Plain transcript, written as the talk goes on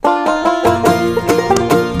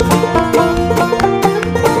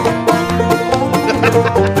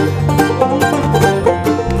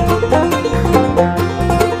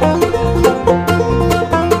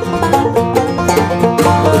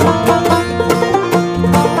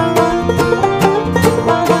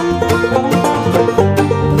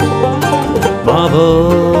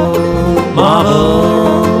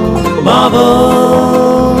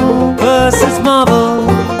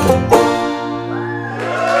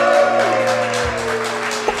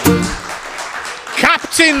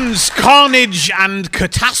Mountains, carnage, and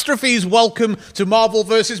catastrophes. Welcome to Marvel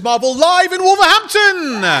vs. Marvel live in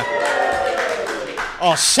Wolverhampton.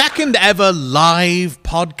 Our second ever live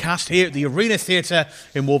podcast here at the Arena Theatre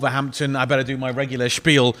in Wolverhampton. I better do my regular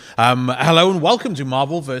spiel. Hello and welcome to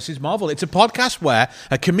Marvel vs. Marvel. It's a podcast where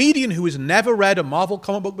a comedian who has never read a Marvel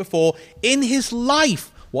comic book before in his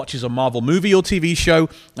life watches a Marvel movie or TV show,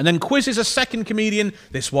 and then quizzes a second comedian.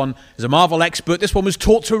 This one is a Marvel expert. This one was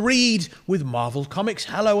taught to read with Marvel Comics.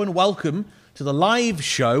 Hello and welcome to the live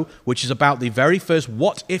show, which is about the very first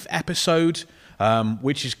What If episode,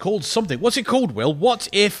 which is called something. What's it called, Will? What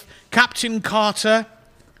If Captain Carter...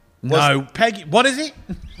 No, Peggy... What is it?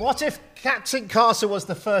 What if Captain Carter was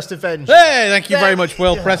the first Avenger? Hey, thank you very much,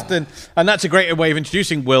 Will Preston. And that's a great way of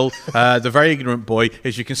introducing Will, the very ignorant boy.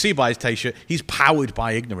 As you can see by his t-shirt, he's powered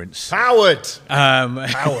by ignorance. Powered!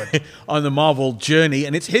 Powered. On the Marvel journey,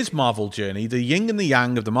 and it's his Marvel journey, the yin and the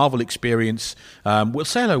yang of the Marvel experience. We'll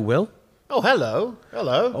say hello, Will. Oh, hello.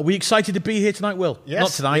 Hello. Are we excited to be here tonight, Will? Yes.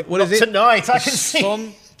 Not tonight. What Not is it? Tonight, I can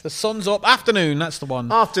see. The sun's up. Afternoon, that's the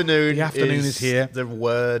one. Afternoon. The afternoon is here. The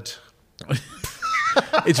word.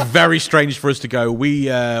 It's very strange for us to go. We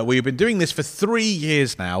have been doing this for 3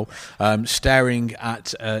 years now, staring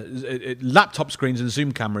at laptop screens and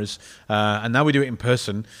Zoom cameras, and now we do it in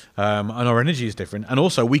person, and our energy is different. And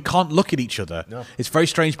also, we can't look at each other. No. It's very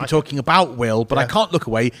strange to be talking about Will, but I can't look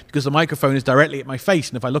away because the microphone is directly at my face,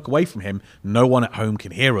 and if I look away from him, no one at home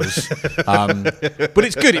can hear us. But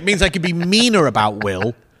it's good. It means I can be meaner about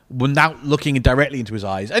Will without looking directly into his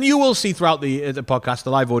eyes. And you will see throughout the podcast, the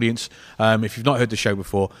live audience, if you've not heard the show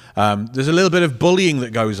before, there's a little bit of bullying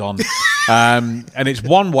that goes on. And it's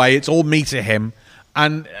one way, it's all me to him.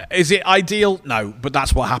 And is it ideal? No, but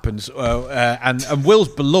that's what happens. And Will's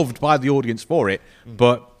beloved by the audience for it.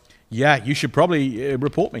 But yeah, you should probably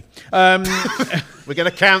report me. We're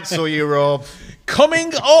going to cancel you, Rob.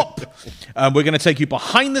 Coming up, we're going to take you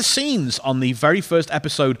behind the scenes on the very first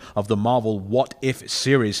episode of the Marvel What If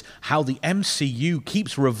series, how the MCU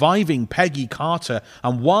keeps reviving Peggy Carter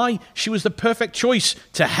and why she was the perfect choice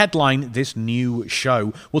to headline this new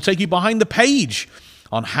show. We'll take you behind the page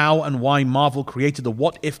on how and why Marvel created the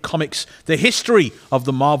What If comics, the history of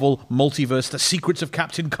the Marvel Multiverse, the secrets of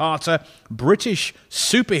Captain Carter, British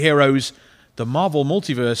superheroes, the Marvel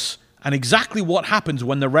Multiverse, and exactly what happens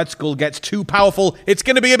when the Red Skull gets too powerful. It's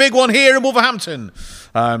going to be a big one here in Wolverhampton.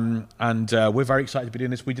 And we're very excited to be doing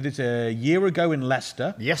this. We did it a year ago in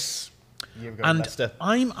Leicester. Yes. A year ago in Leicester.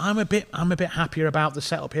 I'm a bit happier about the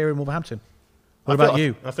setup here in Wolverhampton. What about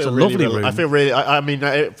you? I feel it's a really, lovely room. I feel really... I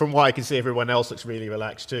mean, from what I can see, everyone else looks really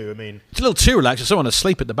relaxed too. I mean... It's a little too relaxed. There's someone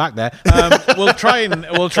asleep at the back there. We'll try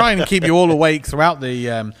and keep you all awake throughout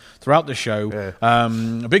the show. Yeah.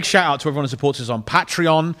 A big shout out to everyone who supports us on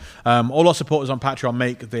Patreon. All our supporters on Patreon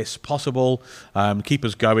make this possible, keep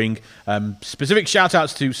us going. Specific shout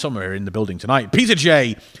outs to somewhere in the building tonight. Peter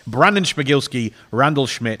J, Brandon Spagilski, Randall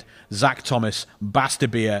Schmidt, Zach Thomas, Basta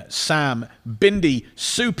Beer, Sam, Bindi,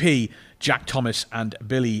 Soupy, Jack Thomas and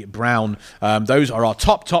Billy Brown. Those are our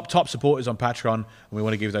top supporters on Patreon, and we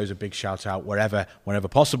want to give those a big shout out whenever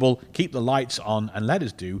possible. Keep the lights on and let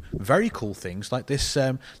us do very cool things like this.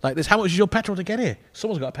 How much is your petrol to get here?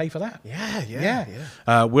 Someone's got to pay for that.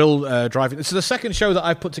 Yeah. We'll drive it. This is the second show that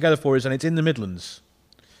I've put together for us, and it's in the Midlands,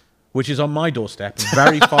 which is on my doorstep,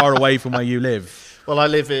 very far away from where you live. Well, I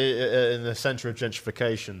live in the centre of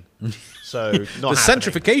gentrification, so not the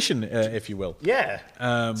centrification, if you will. Yeah,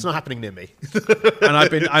 it's not happening near me.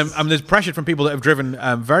 And I'm there's pressure from people that have driven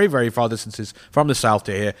very, very far distances from the south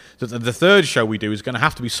to here. The third show we do is going to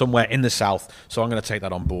have to be somewhere in the south, so I'm going to take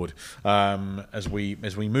that on board as we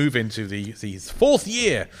move into the fourth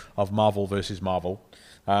year of Marvel versus Marvel.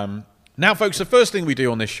 Now, folks, the first thing we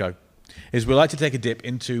do on this show is we like to take a dip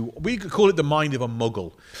into, we could call it the mind of a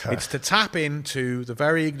muggle. It's to tap into the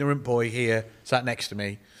very ignorant boy here, sat next to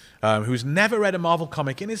me, who's never read a Marvel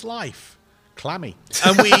comic in his life. Clammy.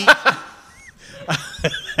 And we...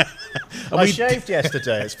 I shaved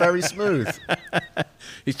yesterday. It's very smooth.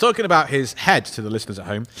 He's talking about his head to the listeners at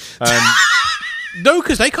home. No,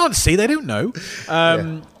 because they can't see. They don't know.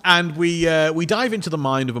 And we dive into the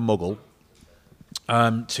mind of a muggle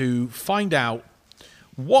to find out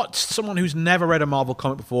what someone who's never read a Marvel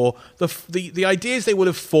comic before, the ideas they would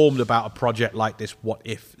have formed about a project like this What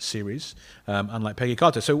If series, unlike Peggy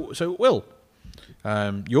Carter. So Will,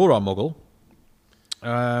 you're our muggle.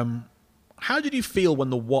 How did you feel when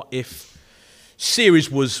the What If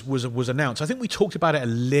series was announced? I think we talked about it a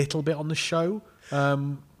little bit on the show.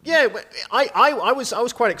 Yeah, I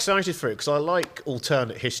was quite excited for it because I like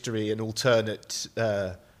alternate history and alternate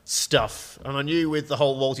stuff, and I knew with the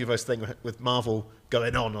whole multiverse thing with Marvel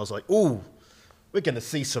going on, I was like, ooh, we're going to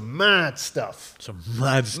see some mad stuff. Some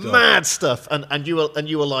mad stuff. Mad stuff. And you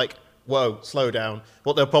were like, whoa, slow down.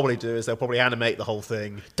 What they'll probably do is they'll probably animate the whole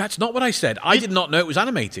thing. That's not what I said. I did not know it was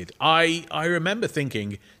animated. I remember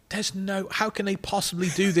thinking, how can they possibly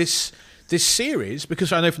do this series?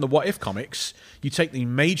 Because I know from the What If comics, you take the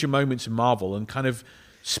major moments in Marvel and kind of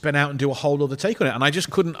spin out and do a whole other take on it. And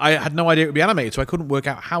I had no idea it would be animated, so I couldn't work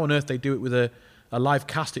out how on earth they do it with a live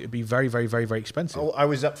cast. It would be very, very, very, very expensive. I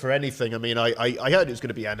was up for anything. I mean, I heard it was going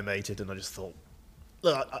to be animated, and I just thought,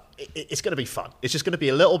 look, it's going to be fun. It's just going to be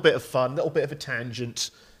a little bit of fun, a little bit of a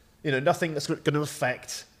tangent. Nothing that's going to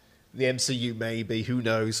affect the MCU, maybe. Who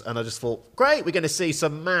knows? And I just thought, great, we're going to see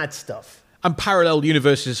some mad stuff. And parallel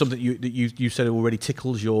universes is something that you said already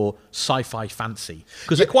tickles your sci-fi fancy.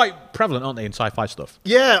 Because they're quite prevalent, aren't they, in sci-fi stuff?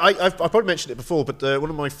 Yeah, I've probably mentioned it before, but one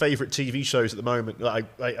of my favourite TV shows at the moment,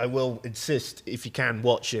 I will insist, if you can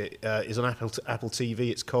watch it, is on Apple TV.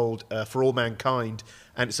 It's called For All Mankind,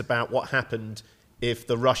 and it's about what happened if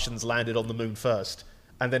the Russians landed on the moon first.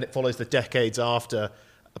 And then it follows the decades after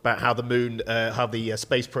about how the moon, how the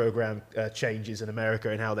space program changes in America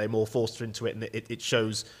and how they're more forced into it, and it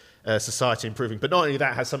shows society improving. But not only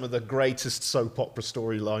that, it has some of the greatest soap opera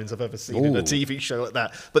storylines I've ever seen in a TV show like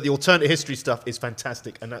that. But the alternate history stuff is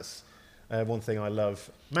fantastic, and that's one thing I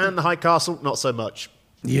love. Man in the High Castle, not so much.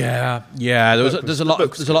 Yeah. There's a lot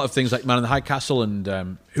of things like Man in the High Castle,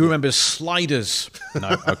 and who remembers Sliders?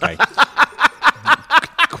 No, okay.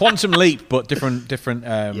 Quantum Leap, but different.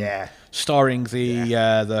 Starring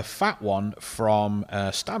the fat one from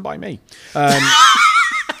Stand By Me.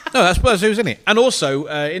 No, that's who's in it. And also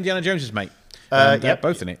Indiana Jones' mate. They're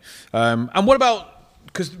both in it. And what about,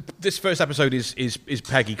 because this first episode is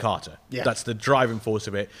Peggy Carter. Yeah. That's the driving force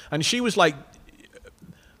of it. And she was like,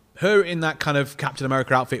 her in that kind of Captain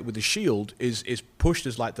America outfit with the shield is pushed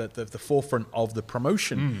as like the forefront of the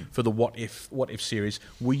promotion for the What If series.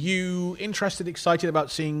 Were you interested, excited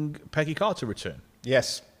about seeing Peggy Carter return?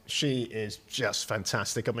 Yes, she is just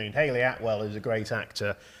fantastic. I mean, Hayley Atwell is a great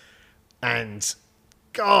actor. And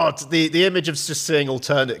God, the image of just seeing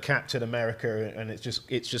alternate Captain America, and it's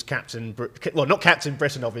just not Captain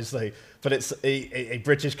Britain, obviously, but it's a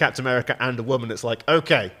British Captain America and a woman. It's like,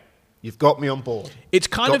 okay, you've got me on board. It's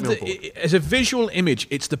kind of, as a visual image,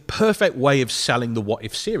 it's the perfect way of selling the What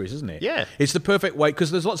If series, isn't it? Yeah. It's the perfect way,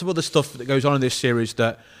 because there's lots of other stuff that goes on in this series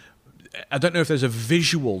that I don't know if there's a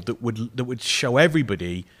visual that would show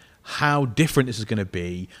everybody how different this is going to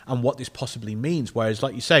be and what this possibly means. Whereas,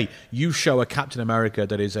 like you say, you show a Captain America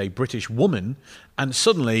that is a British woman, and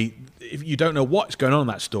suddenly if you don't know what's going on in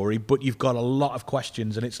that story, but you've got a lot of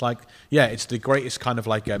questions, and it's like, yeah, it's the greatest kind of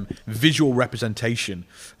like visual representation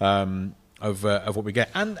of what we get,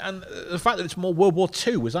 and the fact that it's more World War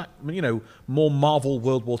II, was that, more Marvel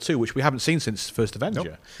World War II, which we haven't seen since First Avenger.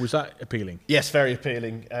 Nope. Was that appealing? Yes, very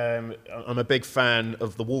appealing. I'm a big fan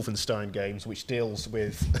of the Wolfenstein games, which deals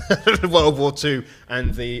with World War II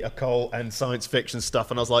and the occult and science fiction stuff,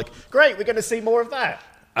 and I was like, great, we're going to see more of that.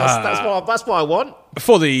 That's what I want.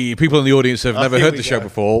 For the people in the audience who have never heard the show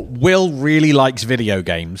before, Will really likes video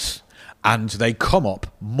games. And they come up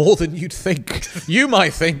more than you'd think. You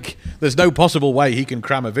might think there's no possible way he can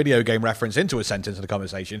cram a video game reference into a sentence in a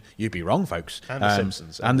conversation. You'd be wrong, folks. And The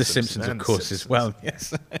Simpsons. And The Simpsons, of course, as well.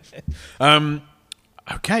 Yes.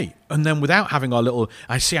 Okay. And then without having our little...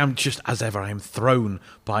 I see I'm just, as ever, I am thrown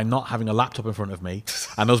by not having a laptop in front of me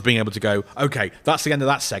and us being able to go, okay, that's the end of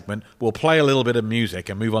that segment. We'll play a little bit of music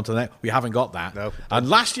and move on to the next. We haven't got that. No. And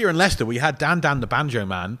last year in Leicester, we had Dan the Banjo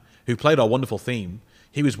Man, who played our wonderful theme.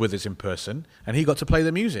 He was with us in person, and he got to play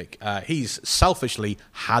the music. He's selfishly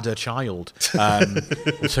had a child,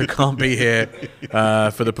 so can't be here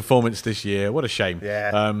for the performance this year. What a shame.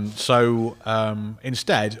 Yeah. So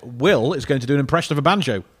instead, Will is going to do an impression of a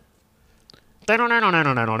banjo.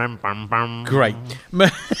 Great.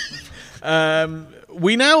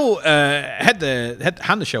 We now hand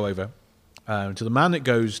the show over to the man that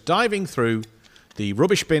goes diving through the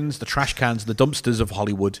rubbish bins, the trash cans, the dumpsters of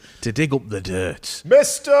Hollywood to dig up the dirt.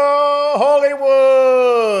 Mr.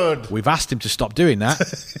 Hollywood! We've asked him to stop doing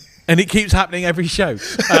that, and it keeps happening every show.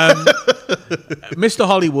 Mr.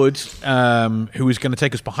 Hollywood, who is going to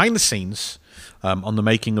take us behind the scenes on the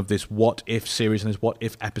making of this What If series and this What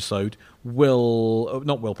If episode,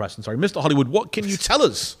 Mr. Hollywood, what can you tell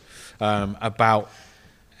us about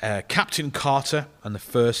Captain Carter and the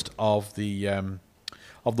first of the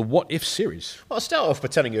What If series? Well, I'll start off by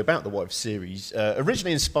telling you about the What If series.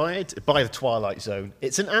 Originally inspired by The Twilight Zone,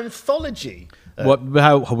 it's an anthology.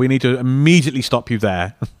 We need to immediately stop you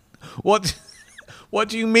there. What What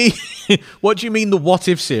do you mean? What do you mean the What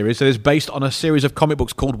If series that is based on a series of comic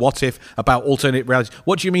books called What If about alternate realities?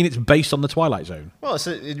 What do you mean it's based on the Twilight Zone? Well, it's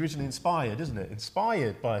originally inspired, isn't it?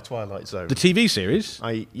 Inspired by a Twilight Zone. The TV series?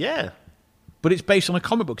 Yeah. But it's based on a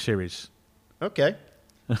comic book series. Okay.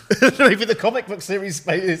 Maybe the comic book series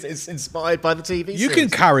is inspired by the TV series. You can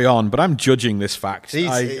carry on, but I'm judging this fact.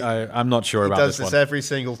 I'm not sure about this one. He does this every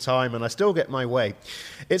single time, and I still get my way.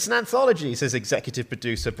 It's an anthology, says executive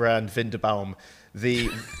producer Brand Vinderbaum.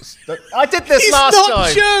 I did this last time.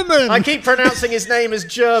 He's not German. I keep pronouncing his name as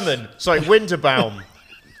German. Sorry, Winderbaum.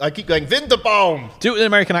 I keep going, Vinderbaum. Do it with an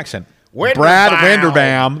American accent. Winderbaum. Brad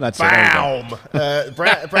Winderbaum. That's it.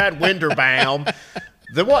 Brad Winderbaum.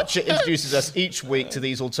 The Watcher introduces us each week to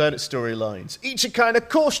these alternate storylines, each a kind of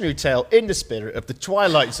cautionary tale in the spirit of the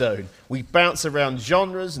Twilight Zone. We bounce around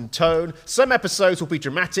genres and tone. Some episodes will be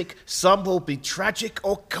dramatic, some will be tragic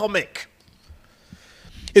or comic.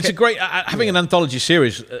 It's a great having an anthology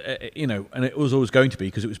series, and it was always going to be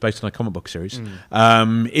because it was based on a comic book series.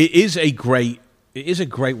 It is a great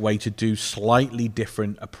way to do slightly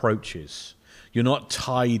different approaches. You're not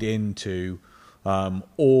tied into you're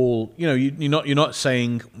not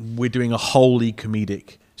saying we're doing a wholly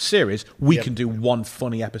comedic series. We can do one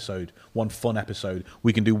funny episode, one fun episode.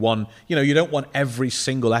 We can do one, you don't want every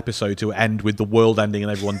single episode to end with the world ending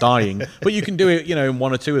and everyone dying, but you can do it, in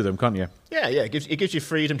one or two of them, can't you? Yeah, it gives you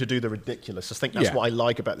freedom to do the ridiculous. I think that's what I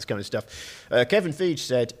like about this kind of stuff. Kevin Feige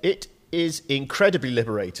said, "It is incredibly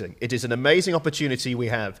liberating. It is an amazing opportunity we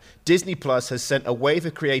have. Disney Plus has sent a wave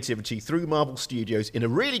of creativity through Marvel Studios in a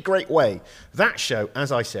really great way. That show,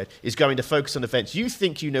 as I said, is going to focus on events you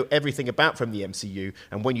think you know everything about from the MCU,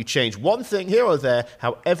 and when you change one thing here or there,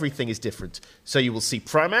 how everything is different. So you will see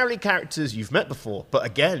primarily characters you've met before, but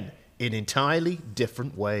again, in entirely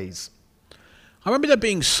different ways." I remember there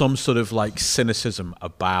being some sort of cynicism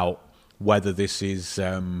about whether this is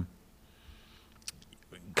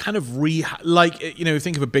kind of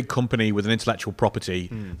think of a big company with an intellectual property.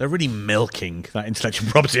 They're really milking that intellectual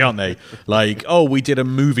property, aren't they? We did a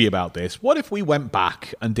movie about this. What if we went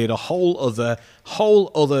back and did a whole other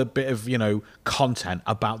bit of content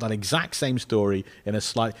about that exact same story in a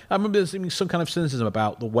slight? I remember there's even some kind of cynicism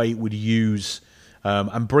about the way it would use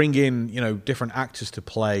and bring in different actors to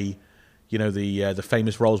play the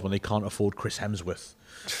famous roles when they can't afford Chris Hemsworth.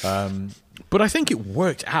 But I think it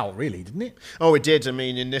worked out, really, didn't it? Oh, it did. I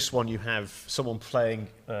mean, in this one, you have someone playing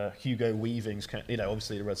Hugo Weaving's,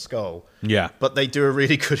 obviously the Red Skull. Yeah. But they do a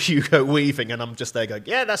really good Hugo Weaving, and I'm just there going,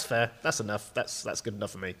 yeah, that's fair. That's enough. That's good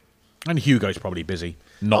enough for me. And Hugo's probably busy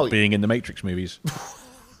not being in the Matrix movies.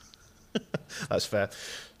 That's fair.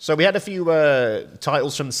 So we had a few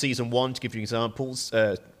titles from season 1 to give you examples.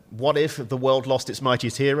 What if the world lost its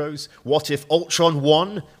mightiest heroes? What if Ultron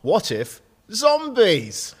won? What if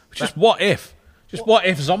zombies? What if? What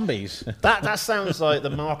if zombies? That sounds like the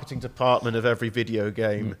marketing department of every video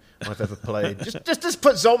game I've ever played. Just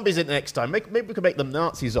put zombies in next time. Maybe we could make them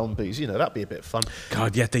Nazi zombies. That'd be a bit of fun.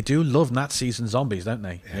 God, yeah, they do love Nazis and zombies, don't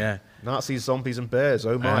they? Yeah. Nazis, zombies, and bears.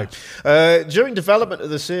 Oh my! During development of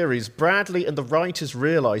the series, Bradley and the writers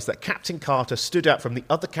realised that Captain Carter stood out from the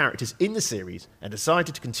other characters in the series and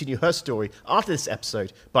decided to continue her story after this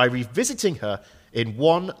episode by revisiting her in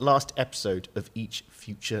one last episode of each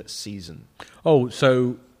future season. Oh,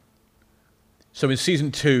 so in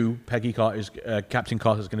season 2, Captain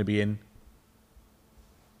Carter's going to be in.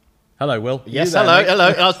 Hello, Will. Yes, hello.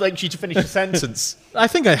 I was waiting for you to finish the sentence. I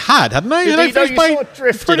think I hadn't I? You sort of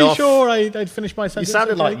drifted pretty off. sure I'd finished my sentence. You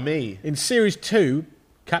sounded like me. In series 2,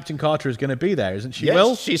 Captain Carter is going to be there, isn't she, yes,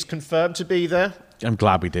 Will? She's confirmed to be there. I'm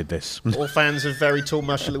glad we did this. All fans of very tall,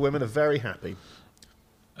 muscular women are very happy.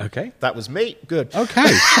 Okay. That was me. Good.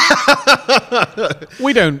 Okay.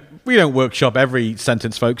 We don't workshop every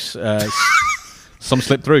sentence, folks. Some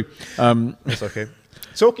slip through. That's okay.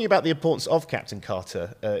 Talking about the importance of Captain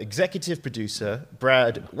Carter, executive producer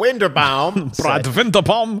Brad Winderbaum. Brad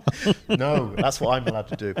Winderbaum. No, that's what I'm allowed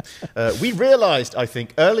to do. We realised, I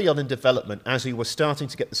think, early on in development, as we were starting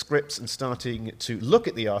to get the scripts and starting to look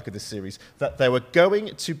at the arc of this series, that there were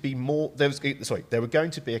going to be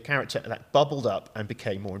a character that bubbled up and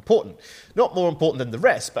became more important. Not more important than the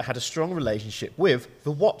rest, but had a strong relationship with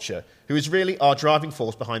the Watcher, who is really our driving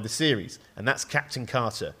force behind the series, and that's Captain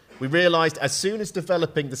Carter. We realised as soon as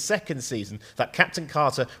developing the second season that Captain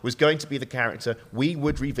Carter was going to be the character we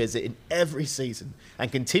would revisit in every season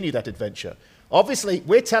and continue that adventure. Obviously,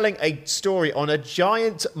 we're telling a story on a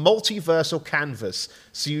giant multiversal canvas,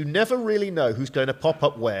 so you never really know who's going to pop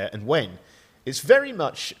up where and when. It's very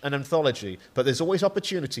much an anthology, but there's always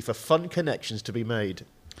opportunity for fun connections to be made.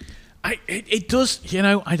 It does,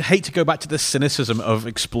 I'd hate to go back to the cynicism of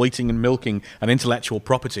exploiting and milking an intellectual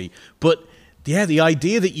property, but yeah, the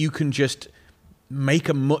idea that you can just make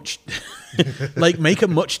a much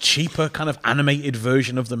cheaper kind of animated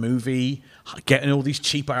version of the movie, getting all these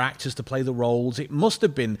cheaper actors to play the roles,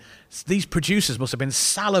 these producers must have been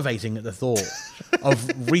salivating at the thought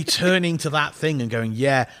of returning to that thing and going,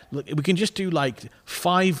 yeah, look, we can just do like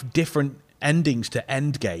 5 different endings to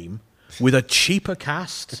Endgame with a cheaper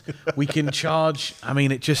cast. We can charge. I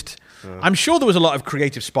mean, I'm sure there was a lot of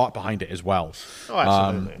creative spark behind it as well. Oh,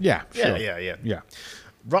 absolutely. Yeah, sure. Yeah.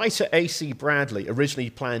 Writer A.C. Bradley originally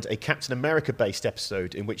planned a Captain America-based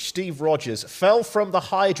episode in which Steve Rogers fell from the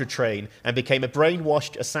Hydra train and became a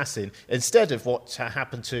brainwashed assassin instead of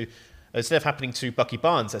happening to Bucky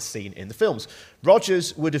Barnes as seen in the films.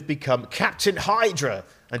 Rogers would have become Captain Hydra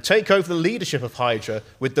and take over the leadership of Hydra,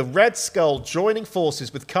 with the Red Skull joining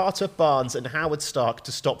forces with Carter, Barnes, and Howard Stark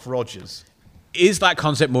to stop Rogers. Is that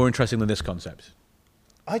concept more interesting than this concept?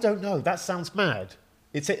 I don't know. That sounds mad.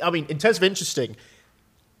 In terms of interesting,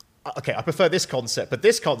 okay, I prefer this concept, but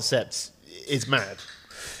this concept is mad.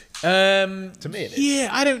 To me, it is.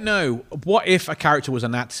 Yeah, I don't know. What if a character was a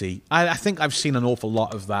Nazi? I think I've seen an awful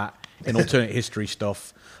lot of that in alternate history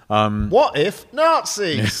stuff. What if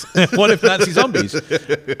Nazis? What if Nazi zombies?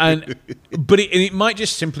 But it might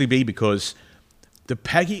just simply be because the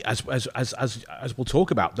Peggy, as we'll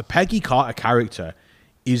talk about, the Peggy Carter character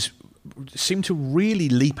seemed to really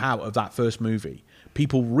leap out of that first movie.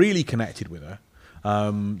 People really connected with her.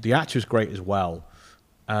 The actor's great as well,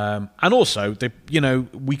 and also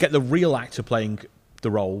we get the real actor playing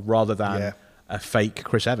the role rather than a fake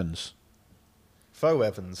Chris Evans. Faux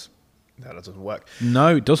Evans. No, that doesn't work.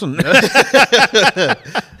 No, it doesn't.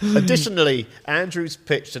 Additionally, Andrews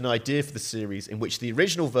pitched an idea for the series in which the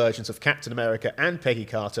original versions of Captain America and Peggy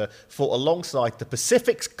Carter fought alongside the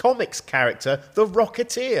Pacific Comics character, the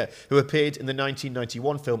Rocketeer, who appeared in the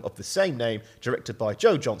 1991 film of the same name, directed by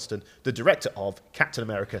Joe Johnston, the director of Captain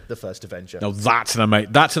America, The First Avenger. No, that's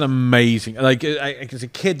an amazing... Like, as a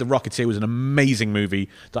kid, The Rocketeer was an amazing movie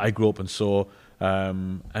that I grew up and saw.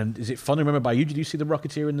 And is it fun to remember by you? Did you see The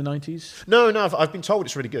Rocketeer in the 90s? No, I've been told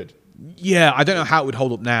it's really good. Yeah, I don't know how it would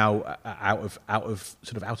hold up now, out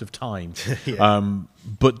of time. Yeah.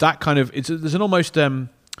 But that kind of there's an almost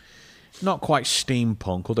not quite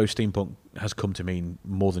steampunk, although steampunk has come to mean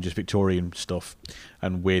more than just Victorian stuff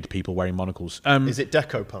and weird people wearing monocles. Is it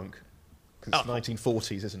deco punk? Because it's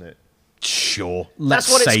 1940s, isn't it? Sure, let's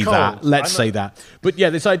say that. Let's say that. But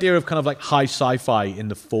yeah, this idea of kind of like high sci-fi in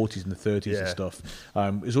the 40s and the 30s and stuff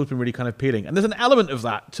has always been really kind of appealing. And there's an element of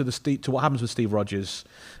that to what happens with Steve Rogers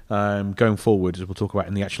going forward, as we'll talk about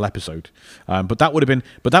in the actual episode. But that would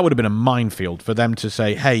have been a minefield for them to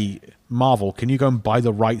say, "Hey, Marvel, can you go and buy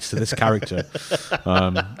the rights to this character?"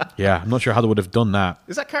 Yeah, I'm not sure how they would have done that.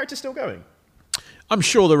 Is that character still going? I'm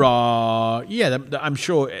sure there are. Yeah, I'm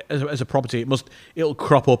sure as a property, it'll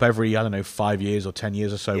crop up every 5 years or 10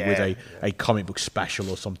 years or so with a comic book special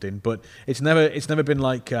or something. But it's never been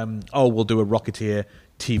like we'll do a Rocketeer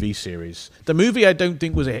TV series. The movie I don't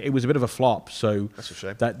think was a bit of a flop, so that's a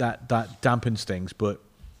shame. That dampens things. But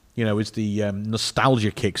as the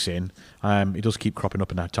nostalgia kicks in, it does keep cropping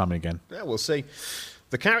up time and again. Yeah, we'll see.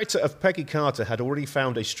 The character of Peggy Carter had already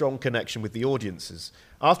found a strong connection with the audiences.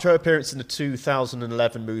 After her appearance in the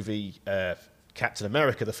 2011 movie Captain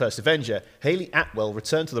America, The First Avenger, Hayley Atwell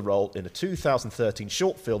returned to the role in a 2013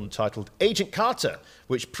 short film titled Agent Carter,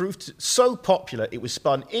 which proved so popular it was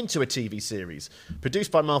spun into a TV series. Produced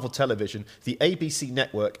by Marvel Television, the ABC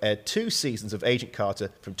network aired 2 seasons of Agent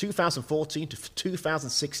Carter from 2014 to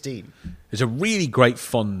 2016. It's a really great,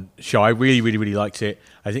 fun show. I really, really, really liked it.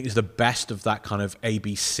 I think it's the best of that kind of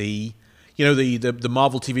ABC. The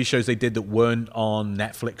Marvel TV shows they did that weren't on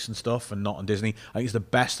Netflix and stuff and not on Disney. I think it's the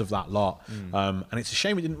best of that lot. And it's a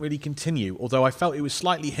shame it didn't really continue, although I felt it was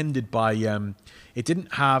slightly hindered by it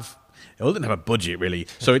didn't have a budget, really.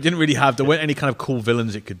 So it didn't really there weren't any kind of cool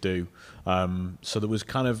villains it could do. So there were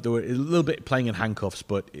a little bit playing in handcuffs,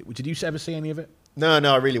 but did you ever see any of it? No,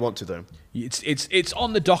 I really want to, though. It's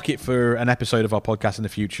on the docket for an episode of our podcast in the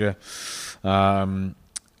future. And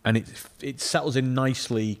it settles in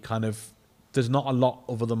nicely, kind of. There's not a lot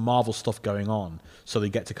of other Marvel stuff going on, so they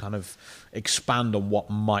get to kind of expand on what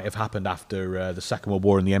might have happened after the Second World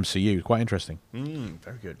War in the MCU. Quite interesting.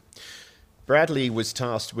 Very good. Bradley was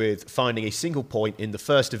tasked with finding a single point in The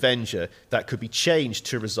First Avenger that could be changed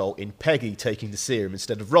to result in Peggy taking the serum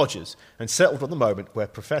instead of Rogers, and settled on the moment where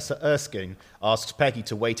Professor Erskine asks Peggy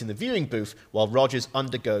to wait in the viewing booth while Rogers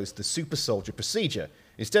undergoes the super soldier procedure.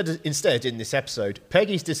 Instead, in this episode,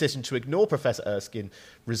 Peggy's decision to ignore Professor Erskine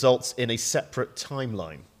results in a separate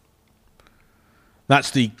timeline.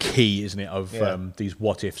 That's the key, isn't it, of these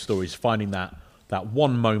what-if stories, finding that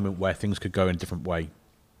one moment where things could go in a different way.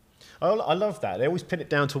 I love that. They always pin it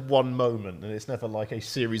down to one moment, and it's never like a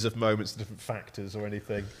series of moments, different factors or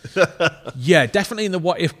anything. Yeah, definitely in the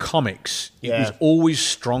What If comics, it was always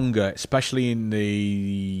stronger, especially in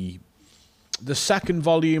the second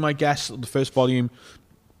volume, I guess, or the first volume,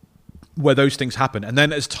 where those things happen. And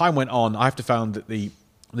then as time went on, I have to found that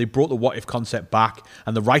they brought the What If concept back,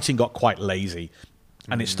 and the writing got quite lazy.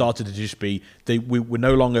 And it started to just be, we were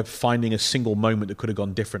no longer finding a single moment that could have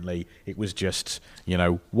gone differently. It was just,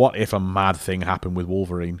 what if a mad thing happened with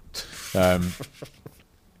Wolverine?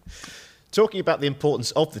 Talking about the importance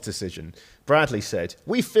of the decision, Bradley said,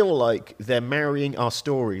 "We feel like they're marrying our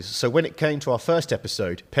stories. So when it came to our first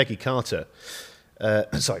episode, Peggy Carter,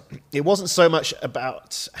 it wasn't so much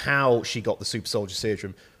about how she got the super soldier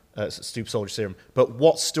serum, but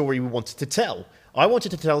what story we wanted to tell. I wanted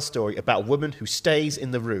to tell a story about a woman who stays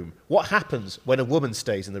in the room. What happens when a woman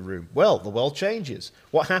stays in the room? Well, the world changes.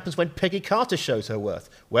 What happens when Peggy Carter shows her worth?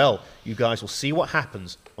 Well, you guys will see what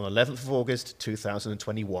happens on 11th of August,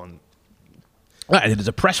 2021. Well, there's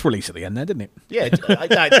a press release at the end there, didn't it? Yeah, you kept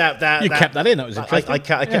that in. That was interesting. I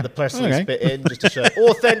kept the press release bit in just to show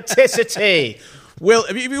authenticity. Will,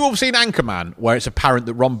 have you all seen Anchorman, where it's apparent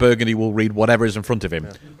that Ron Burgundy will read whatever is in front of him?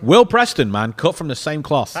 Yeah. Will Preston, man, cut from the same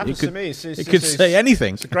cloth. Happens to me. It could say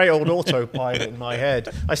anything. It's a great old autopilot in my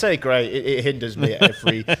head. I say great, it hinders me at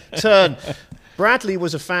every turn. Bradley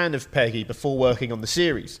was a fan of Peggy before working on the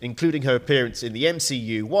series, including her appearance in the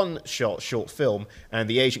MCU one-shot short film and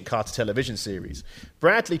the Agent Carter television series.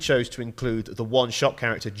 Bradley chose to include the one-shot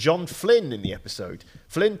character John Flynn in the episode.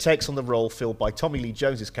 Flynn takes on the role filled by Tommy Lee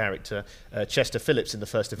Jones's character, Chester Phillips in The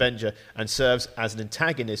First Avenger, and serves as an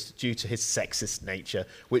antagonist due to his sexist nature,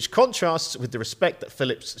 which contrasts with the respect that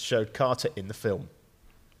Phillips showed Carter in the film.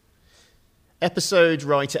 Episode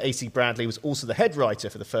writer A.C. Bradley was also the head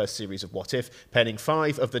writer for the first series of What If, penning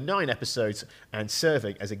 5 of the 9 episodes and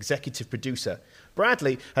serving as executive producer.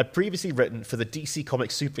 Bradley had previously written for the DC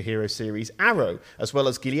Comics superhero series Arrow, as well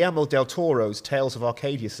as Guillermo del Toro's Tales of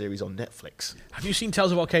Arcadia series on Netflix. Have you seen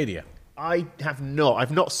Tales of Arcadia? I have not.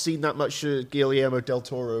 I've not seen that much Guillermo del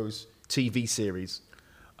Toro's TV series.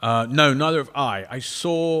 No, neither have I. I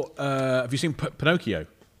saw... have you seen Pinocchio?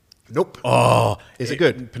 Nope. Oh, is it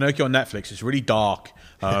good? Pinocchio on Netflix. It's really dark,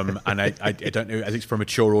 and I don't know. I think it's for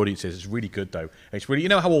mature audiences. It's really good though. It's really,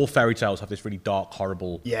 how all fairy tales have this really dark,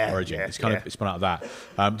 horrible origin. It's kind of spun out of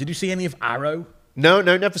that. Did you see any of Arrow? No,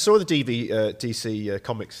 never saw the DC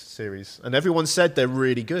Comics series, and everyone said they're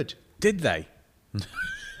really good. Did they?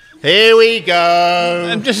 Here we go.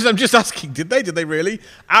 I'm just asking. Did they? Did they really?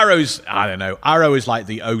 Arrow's. I don't know. Arrow is like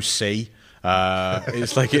the OC.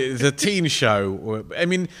 It's a teen show. I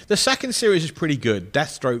mean, the second series is pretty good.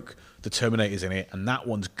 Deathstroke, the Terminator's in it, and that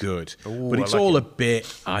one's good. Ooh, but it's all a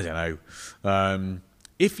bit, I don't know.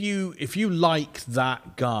 If you like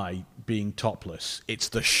that guy being topless, it's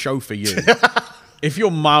the show for you. If you're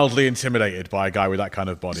mildly intimidated by a guy with that kind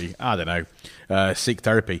of body, I don't know, seek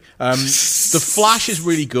therapy. The Flash is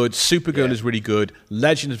really good. Supergirl is really good.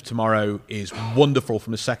 Legends of Tomorrow is wonderful from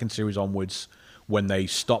the second series onwards, when they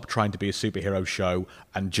stop trying to be a superhero show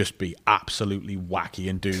and just be absolutely wacky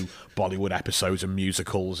and do Bollywood episodes and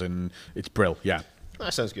musicals, and it's brilliant. Yeah.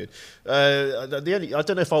 That sounds good. I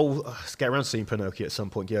don't know if I'll get around to seeing Pinocchio at some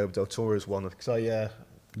point. Guillermo del Toro's one, because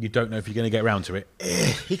You don't know if you're going to get around to it.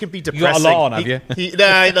 He can be depressing. You got a lot on, have you?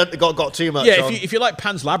 No, got too much. Yeah, on. if you like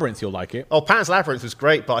Pan's Labyrinth, you'll like it. Oh, Pan's Labyrinth was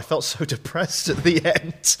great, but I felt so depressed at the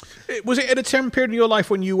end. Was it at a time period in your life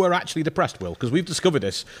when you were actually depressed, Will? Because we've discovered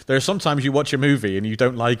this. There are sometimes you watch a movie and you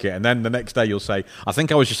don't like it, and then the next day you'll say, I think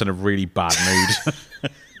I was just in a really bad mood.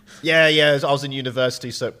 Yeah, I was in university,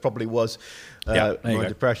 so it probably was my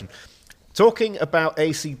depression. Talking about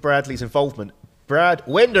A.C. Bradley's involvement, Brad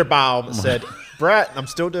Winderbaum said, I'm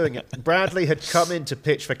still doing it. Bradley had come in to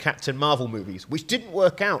pitch for Captain Marvel movies, which didn't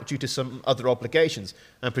work out due to some other obligations,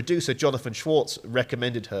 and producer Jonathan Schwartz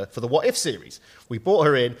recommended her for the What If series. We brought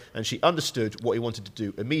her in, and she understood what he wanted to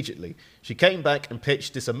do immediately. She came back and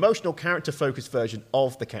pitched this emotional, character-focused version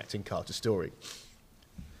of the Captain Carter story.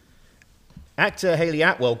 Actor Hayley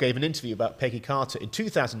Atwell gave an interview about Peggy Carter in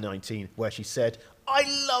 2019 where she said, I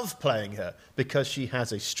love playing her because she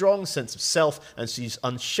has a strong sense of self and she's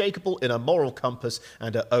unshakable in her moral compass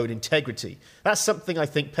and her own integrity. That's something I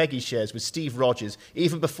think Peggy shares with Steve Rogers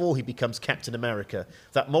even before he becomes Captain America.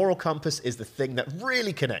 That moral compass is the thing that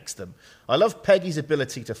really connects them. I love Peggy's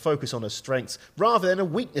ability to focus on her strengths rather than her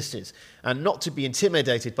weaknesses and not to be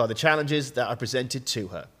intimidated by the challenges that are presented to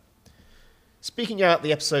her. Speaking about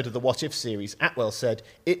the episode of the What If series, Atwell said,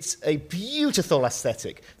 "It's a beautiful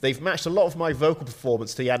aesthetic. They've matched a lot of my vocal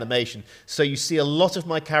performance to the animation, so you see a lot of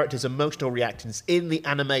my characters' emotional reactions in the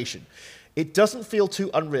animation. It doesn't feel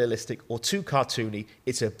too unrealistic or too cartoony.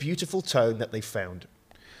 It's a beautiful tone that they found."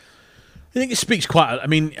 I think it speaks quite... I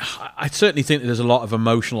mean, I certainly think that there's a lot of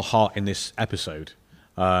emotional heart in this episode,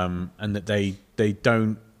 and that they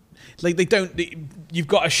don't... Like you've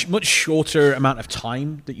got a much shorter amount of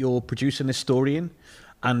time that you're producing this story in,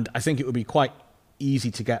 and I think it would be quite easy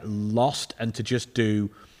to get lost and to just do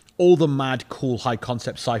all the mad, cool,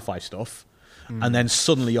 high-concept sci-fi stuff, and then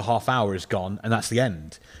suddenly your half hour is gone, and that's the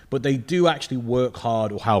end. But they do actually work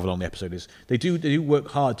hard, or however long the episode is, they do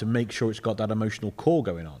work hard to make sure it's got that emotional core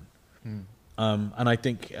going on. And I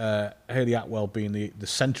think Hayley Atwell being the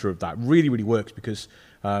centre of that really, really works because...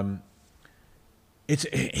 It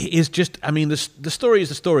is just, I mean, the story is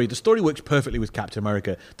the story. The story works perfectly with Captain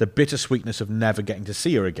America, the bittersweetness of never getting to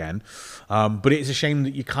see her again. But it is a shame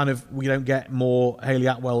that we don't get more Hayley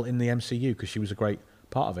Atwell in the MCU because she was a great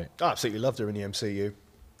part of it. I absolutely loved her in the MCU.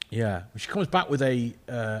 Yeah. She comes back with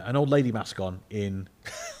an old lady mask on in,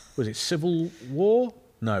 was it Civil War?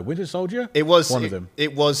 No, Winter Soldier? It was one of them.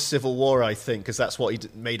 It was Civil War, I think, because that's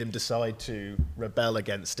what made him decide to rebel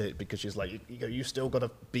against it, because she's like, you still got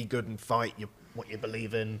to be good and fight what you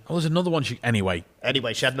believe in. Oh, there's another one. Anyway,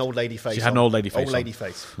 she had an old lady face. She had an old lady face. Old lady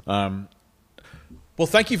face. Well,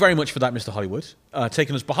 thank you very much for that, Mr. Hollywood.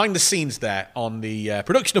 Taking us behind the scenes there on the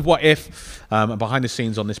production of What If, and behind the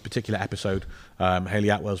scenes on this particular episode, Hayley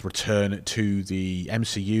Atwell's return to the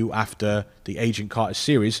MCU after the Agent Carter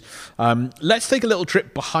series. Let's take a little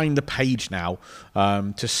trip behind the page now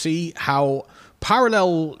to see how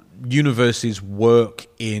parallel universes work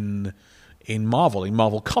in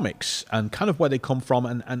Marvel Comics, and kind of where they come from,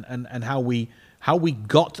 and how we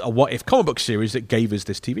got a What If comic book series that gave us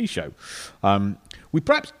this TV show. We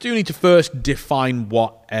perhaps do need to first define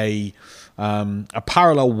what a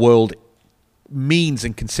parallel world means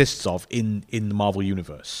and consists of in the Marvel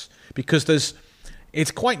universe, because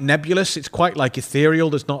it's quite nebulous, it's quite like ethereal.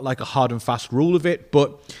 There's not like a hard and fast rule of it.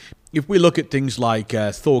 But if we look at things like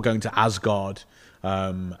Thor going to Asgard,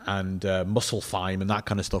 and Muspelheim and that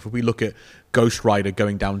kind of stuff, if we look at Ghost Rider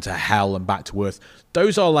going down to Hell and back to Earth,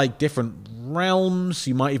 those are like different realms.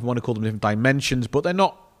 You might even want to call them different dimensions, but they're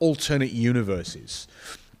not alternate universes.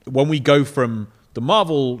 When we go from the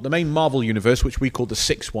main Marvel universe, which we call the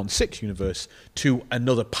 616 universe, to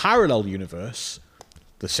another parallel universe,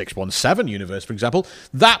 the 617 universe, for example,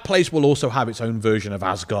 that place will also have its own version of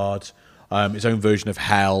Asgard, its own version of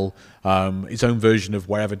Hell, its own version of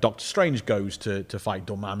wherever Doctor Strange goes to fight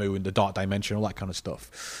Dormammu in the Dark Dimension, all that kind of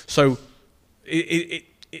stuff. So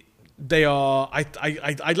they are.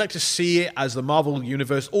 I'd like to see it as the Marvel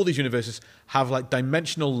universe. All these universes have like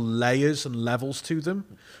dimensional layers and levels to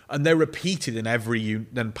them, and they're repeated in every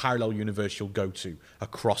parallel universe you'll go to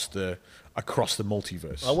across the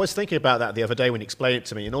multiverse. I was thinking about that the other day when you explained it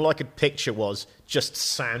to me, and all I could picture was just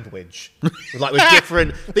sandwich. Like with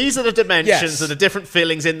different... These are the dimensions and the different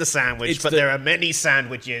fillings in the sandwich, but there are many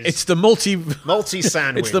sandwiches. It's the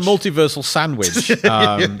multi-sandwich. It's the multiversal sandwich.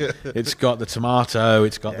 It's got the tomato,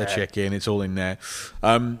 it's got the chicken, it's all in there.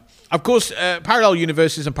 Of course, parallel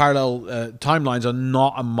universes and parallel timelines are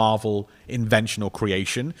not a Marvel invention or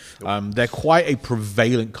creation. They're quite a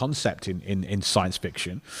prevalent concept in science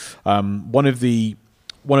fiction. One of the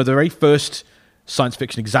very first science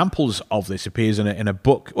fiction examples of this appears in a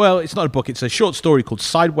book. Well, it's not a book. It's a short story called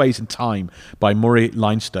Sideways in Time by Murray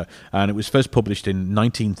Leinster, and it was first published in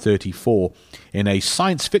 1934 in a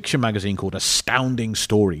science fiction magazine called Astounding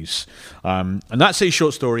Stories. And that's a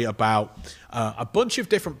short story about a bunch of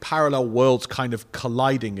different parallel worlds kind of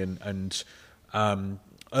colliding and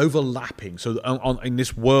overlapping. So in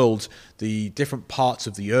this world, the different parts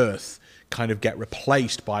of the Earth kind of get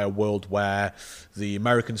replaced by a world where the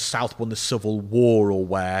American South won the Civil War, or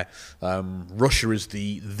where Russia is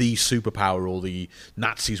the superpower, or the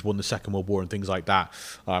Nazis won the Second World War, and things like that.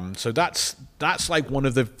 So that's like one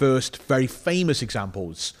of the first very famous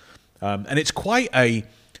examples, and it's quite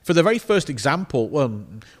for the very first example,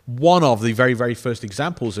 one of the very, very first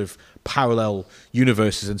examples of parallel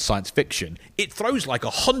universes in science fiction, it throws like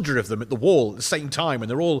 100 of them at the wall at the same time, and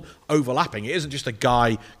they're all overlapping. It isn't just a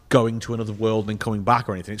guy going to another world and then coming back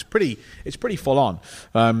or anything. It's pretty full on.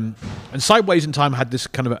 And Sideways in Time had this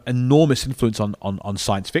kind of enormous influence on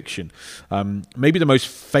science fiction. Maybe the most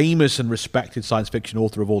famous and respected science fiction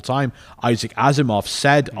author of all time, Isaac Asimov,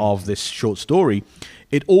 said of this short story,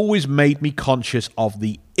 "It always made me conscious of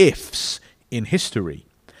the ifs in history.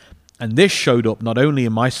 And this showed up not only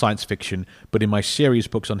in my science fiction, but in my serious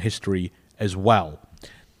books on history as well."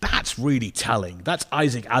 That's really telling. That's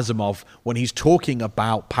Isaac Asimov when he's talking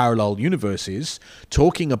about parallel universes,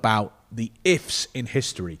 talking about the ifs in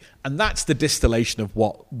history. And that's the distillation of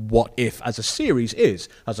what If as a series is,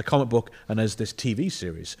 as a comic book and as this TV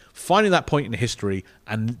series. Finding that point in history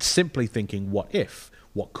and simply thinking, what if?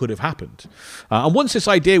 What could have happened? And once this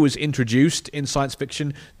idea was introduced in science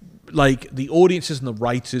fiction, like the audiences and the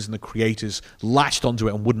writers and the creators latched onto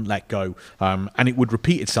it and wouldn't let go. And it would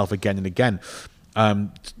repeat itself again and again.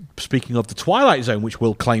 Speaking of the Twilight Zone, which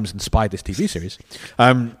Will claims inspired this TV series.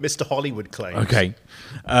 Mr. Hollywood claims. Okay.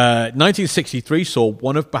 1963 saw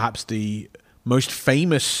one of perhaps the most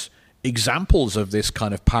famous examples of this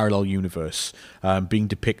kind of parallel universe being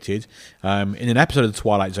depicted in an episode of the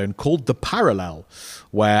Twilight Zone called The Parallel,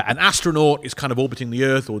 where an astronaut is kind of orbiting the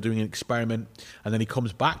Earth or doing an experiment, and then he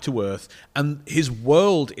comes back to Earth, and his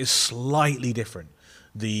world is slightly different.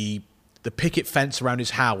 The picket fence around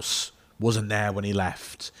his house wasn't there when he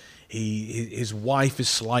left. His wife is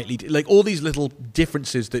slightly... like all these little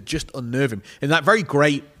differences that just unnerve him. And that very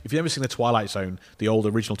great... if you've ever seen the Twilight Zone, the old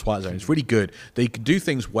original Twilight Zone, it's really good. They can do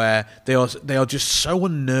things where they are just so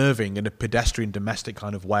unnerving in a pedestrian, domestic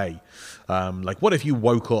kind of way. Like, what if you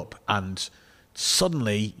woke up and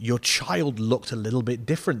suddenly your child looked a little bit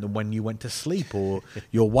different than when you went to sleep, or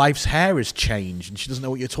your wife's hair has changed and she doesn't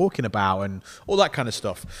know what you're talking about, and all that kind of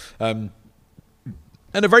stuff.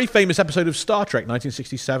 And a very famous episode of Star Trek,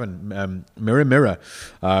 1967, Mirror, Mirror,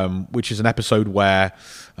 which is an episode where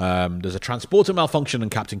there's a transporter malfunction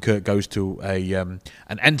and Captain Kirk goes to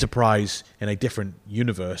an Enterprise in a different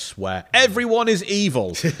universe where everyone is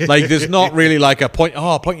evil. Like, there's not really like a point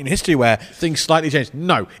in history where things slightly change.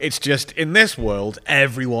 No, it's just in this world,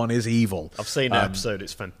 everyone is evil. I've seen that episode.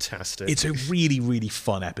 It's fantastic. It's a really, really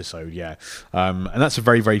fun episode, yeah. And that's a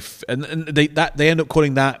very, very... and they end up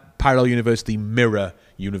calling that parallel universe the Mirror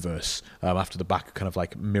universe, after the back kind of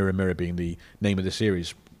like Mirror Mirror being the name of the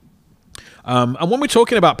series. And when we're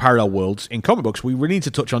talking about parallel worlds in comic books, we really need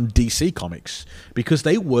to touch on DC Comics because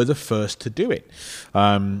they were the first to do it.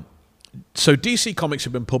 So DC Comics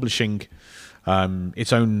have been publishing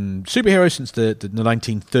its own superheroes since the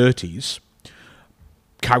 1930s.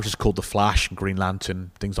 Characters called the Flash and Green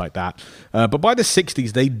Lantern, things like that. But by the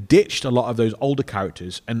 60s, they ditched a lot of those older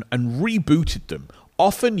characters and rebooted them,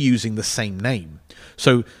 often using the same name.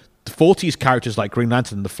 So the 40s characters like Green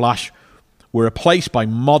Lantern and the Flash were replaced by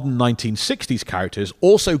modern 1960s characters,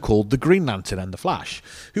 also called the Green Lantern and the Flash,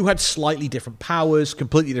 who had slightly different powers,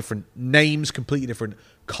 completely different names, completely different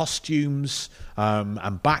costumes,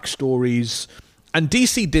 and backstories. And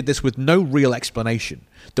DC did this with no real explanation.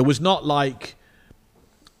 There was not like...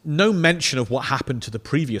 no mention of what happened to the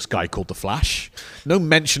previous guy called the Flash. No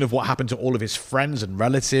mention of what happened to all of his friends and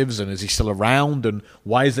relatives, and is he still around, and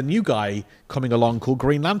why is the new guy coming along called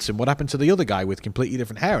Green Lantern? What happened to the other guy with completely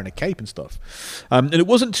different hair and a cape and stuff? And it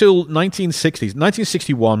wasn't until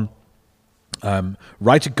 1961,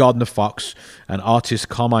 writer Gardner Fox and artist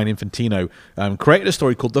Carmine Infantino created a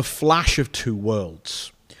story called The Flash of Two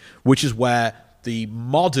Worlds, which is where the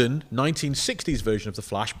modern 1960s version of the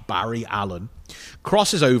Flash, Barry Allen,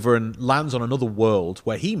 crosses over and lands on another world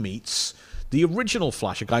where he meets the original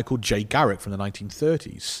Flash, a guy called Jay Garrick from the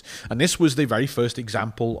 1930s. And this was the very first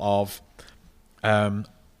example of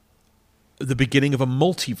the beginning of a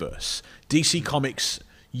multiverse. DC Comics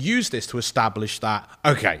used this to establish that,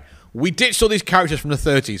 okay, we ditched all these characters from the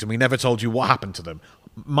 30s and we never told you what happened to them.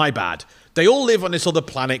 My bad. They all live on this other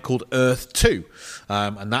planet called Earth 2.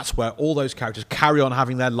 And that's where all those characters carry on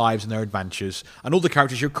having their lives and their adventures. And all the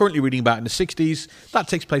characters you're currently reading about in the 60s, that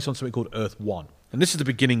takes place on something called Earth 1. And this is the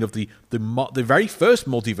beginning of the very first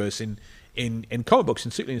multiverse in comic books,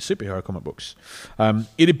 and certainly in superhero comic books.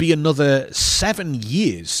 It'd be another 7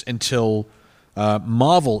 years until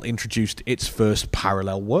Marvel introduced its first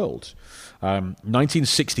parallel world.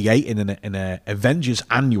 1968 in an Avengers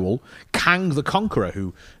annual, Kang the Conqueror,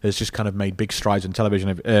 who has just kind of made big strides in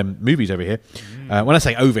television movies over here. When I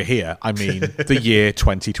say over here, I mean the year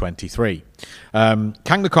 2023. Kang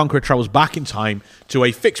the Conqueror travels back in time to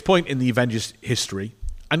a fixed point in the Avengers history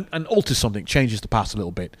and alters something, changes the past a little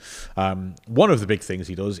bit. One of the big things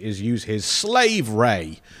he does is use his slave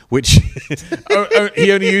ray, which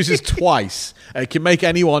he only uses twice. It can make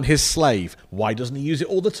anyone his slave. Why doesn't he use it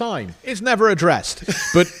all the time? It's never addressed.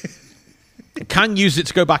 But Kang uses it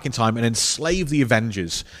to go back in time and enslave the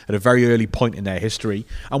Avengers at a very early point in their history.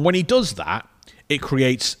 And when he does that, it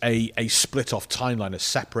creates a split-off timeline, a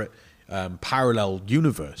separate parallel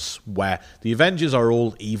universe where the Avengers are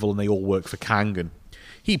all evil and they all work for Kang, and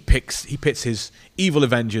he pits his evil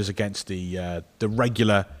Avengers against the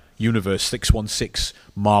regular universe 616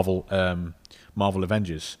 Marvel Marvel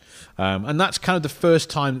Avengers. And that's kind of the first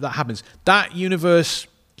time that happens. That universe,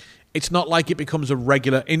 it's not like it becomes a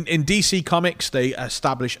regular... In DC Comics, they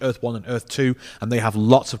establish Earth 1 and Earth 2, and they have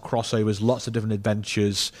lots of crossovers, lots of different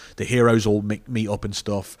adventures. The heroes all meet up and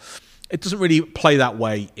stuff. It doesn't really play that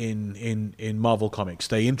way in Marvel Comics.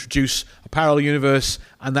 They introduce a parallel universe,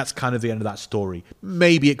 and that's kind of the end of that story.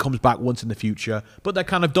 Maybe it comes back once in the future, but they're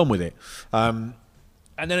kind of done with it. And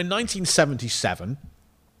then in 1977,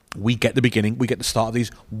 we get the beginning, we get the start of these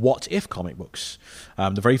What If comic books.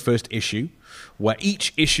 The very first issue, where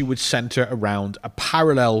each issue would center around a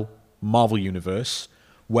parallel Marvel universe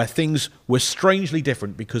where things were strangely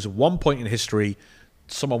different because at one point in history,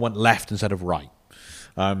 someone went left instead of right.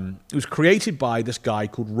 It was created by this guy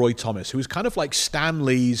called Roy Thomas, who was kind of like Stan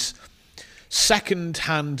Lee's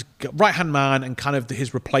right-hand man and kind of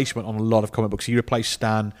his replacement on a lot of comic books. He replaced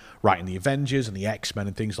Stan writing the Avengers and the X-Men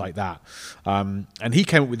and things like that. And he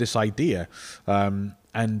came up with this idea.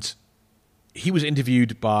 And he was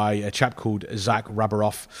interviewed by a chap called Zach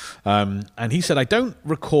Rabaroff. And he said, I don't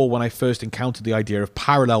recall when I first encountered the idea of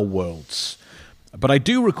parallel worlds. But I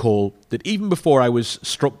do recall that even before I was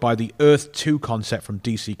struck by the Earth 2 concept from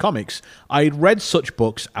DC Comics, I had read such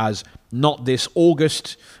books as Not This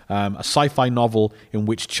August, a sci-fi novel in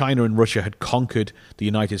which China and Russia had conquered the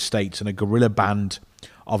United States and a guerrilla band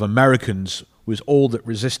of Americans was all that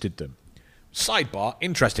resisted them. Sidebar,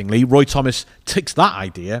 interestingly, Roy Thomas takes that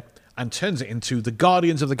idea and turns it into the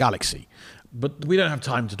Guardians of the Galaxy. But we don't have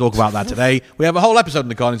time to talk about that today. We have a whole episode on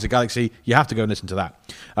the Guardians of the Galaxy. You have to go and listen to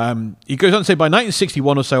that. He goes on to say, by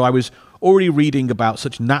 1961 or so, I was already reading about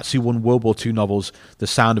such Nazi-won World War II novels, The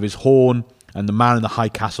Sound of His Horn and The Man in the High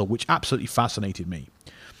Castle, which absolutely fascinated me.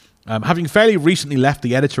 Having fairly recently left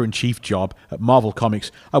the editor-in-chief job at Marvel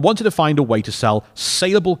Comics, I wanted to find a way to sell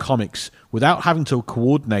saleable comics without having to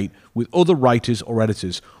coordinate with other writers or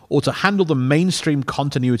editors, or to handle the mainstream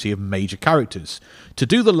continuity of major characters. To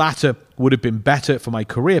do the latter would have been better for my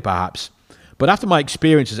career, perhaps, but after my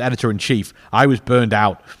experience as editor-in-chief, I was burned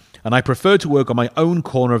out, and I preferred to work on my own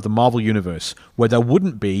corner of the Marvel Universe, where there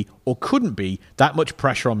wouldn't be, or couldn't be, that much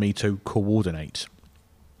pressure on me to coordinate.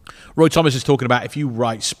 Roy Thomas is talking about if you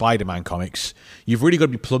write Spider-Man comics, you've really got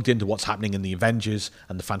to be plugged into what's happening in the Avengers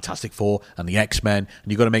and the Fantastic Four and the X-Men,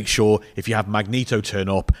 and you've got to make sure if you have Magneto turn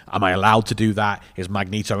up, am I allowed to do that? Is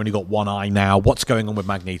Magneto only got one eye now? What's going on with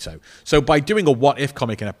Magneto? So by doing a what-if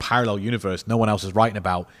comic in a parallel universe no one else is writing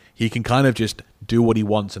about, he can kind of just do what he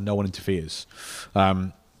wants and no one interferes.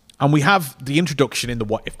 And we have the introduction in the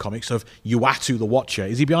what-if comics of Uatu the Watcher.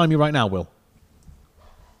 Is he behind me right now, Will?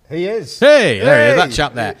 He is. Hey, there he is, that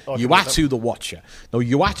chap there. Uatu the Watcher. Now,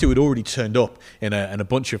 Uatu had already turned up in a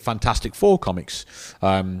bunch of Fantastic Four comics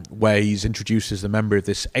where he's introduced as a member of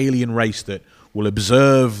this alien race that will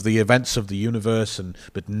observe the events of the universe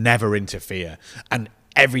but never interfere. And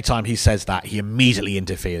every time he says that, he immediately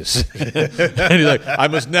interferes. And he's like, I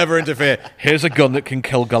must never interfere. Here's a gun that can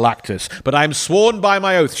kill Galactus. But I'm sworn by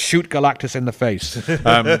my oath, shoot Galactus in the face.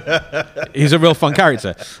 He's a real fun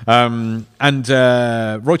character. And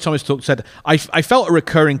Roy Thomas said, I felt a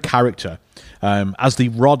recurring character as the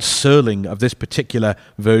Rod Serling of this particular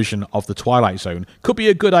version of the Twilight Zone could be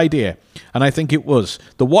a good idea. And I think it was.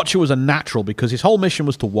 The Watcher was a natural because his whole mission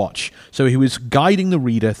was to watch. So he was guiding the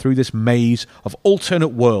reader through this maze of alternate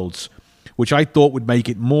worlds, which I thought would make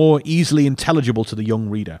it more easily intelligible to the young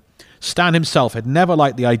reader. Stan himself had never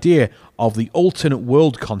liked the idea of the alternate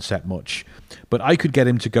world concept much, but I could get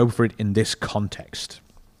him to go for it in this context.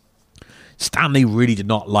 Stanley really did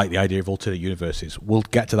not like the idea of alternate universes. We'll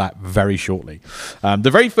get to that very shortly. The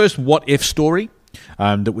very first What If story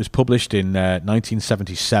that was published in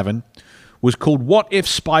 1977 was called What If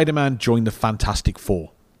Spider-Man Joined the Fantastic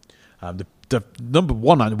Four? The number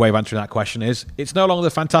one way of answering that question is it's no longer the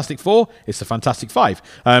Fantastic Four, it's the Fantastic Five.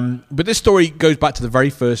 But this story goes back to the very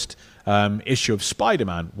first issue of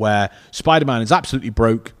Spider-Man, where Spider-Man is absolutely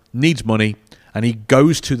broke, needs money, and he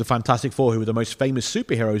goes to the Fantastic Four, who were the most famous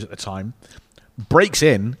superheroes at the time, breaks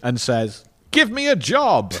in and says, give me a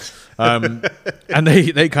job. And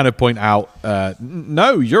they kind of point out,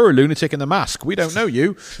 no, you're a lunatic in the mask. We don't know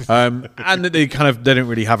you. And they don't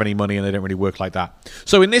really have any money and they don't really work like that.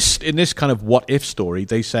 So in this kind of what if story,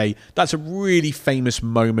 they say that's a really famous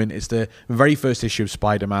moment. It's the very first issue of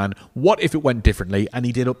Spider-Man. What if it went differently? And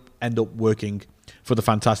he did end up working for the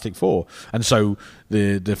Fantastic Four. And so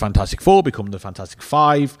the Fantastic Four become the Fantastic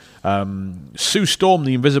Five. Sue Storm,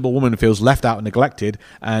 the Invisible Woman, feels left out and neglected,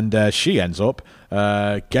 and she ends up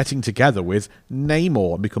getting together with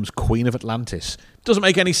Namor and becomes Queen of Atlantis. Doesn't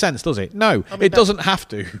make any sense, does it? No, I mean, it doesn't have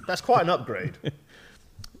to. That's quite an upgrade.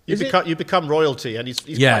 You become royalty, and he's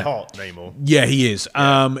quite hot, Namor. Yeah, he is.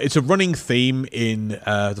 Yeah. It's a running theme in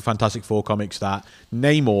the Fantastic Four comics that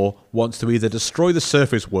Namor wants to either destroy the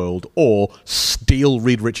surface world or steal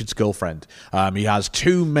Reed Richards' girlfriend. He has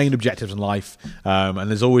two main objectives in life, and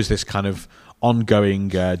there's always this kind of ongoing,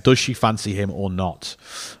 does she fancy him or not?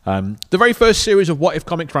 The very first series of What If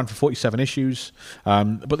comics ran for 47 issues,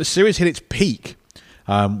 but the series hit its peak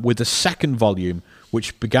with the second volume,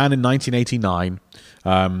 which began in 1989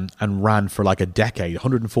 and ran for like a decade,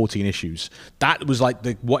 114 issues. That was like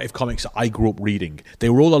the What If comics that I grew up reading. They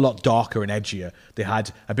were all a lot darker and edgier. They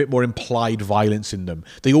had a bit more implied violence in them.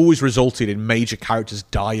 They always resulted in major characters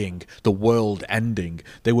dying, the world ending.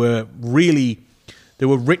 They were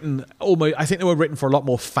written almost. I think they were written for a lot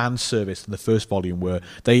more fan service than the first volume were.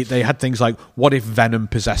 They had things like, what if Venom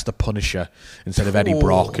possessed the Punisher instead of Eddie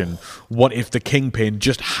Brock, and what if the Kingpin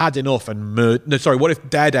just had enough and what if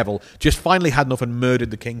Daredevil just finally had enough and murdered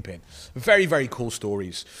the Kingpin? Very, very cool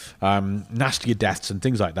stories, nastier deaths and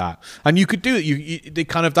things like that. And you could do it. They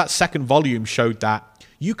kind of, that second volume showed that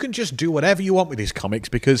you can just do whatever you want with these comics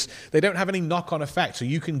because they don't have any knock-on effect. So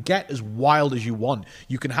you can get as wild as you want.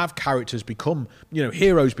 You can have characters become,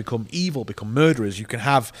 heroes become evil, become murderers. You can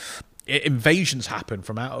have invasions happen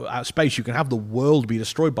from out space. You can have the world be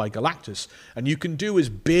destroyed by Galactus. And you can do as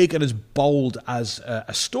big and as bold as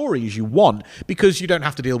a story as you want because you don't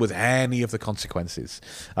have to deal with any of the consequences.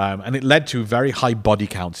 And it led to very high body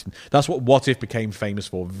counts. That's what If became famous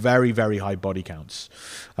for. Very, very high body counts.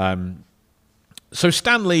 So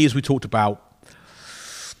Stan Lee, as we talked about,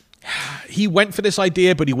 he went for this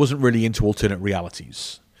idea, but he wasn't really into alternate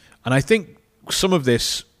realities. And I think some of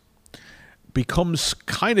this becomes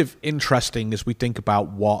kind of interesting as we think about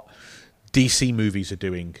what DC movies are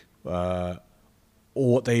doing,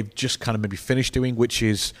 or what they've just kind of maybe finished doing, which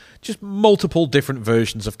is just multiple different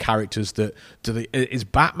versions of characters. Is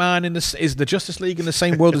Batman is the Justice League in the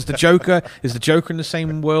same world as the Joker? Is the Joker in the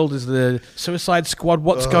same world as the Suicide Squad?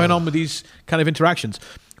 What's going on with these kind of interactions?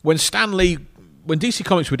 When DC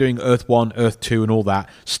Comics were doing Earth 1, Earth 2 and all that,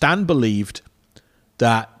 Stan believed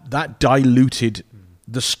that diluted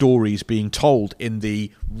the stories being told in the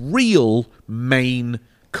real main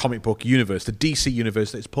comic book universe, the DC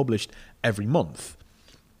universe that's published every month.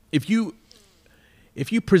 If you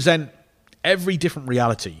present every different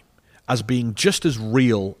reality as being just as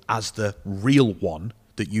real as the real one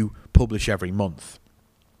that you publish every month,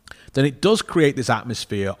 then it does create this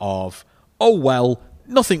atmosphere of, oh, well,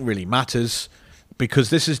 nothing really matters because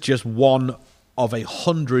this is just one of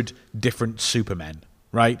 100 different Supermen,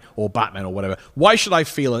 right? Or Batman or whatever. Why should I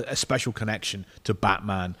feel a special connection to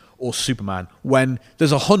Batman or Superman when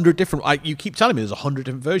there's 100 different... you keep telling me there's 100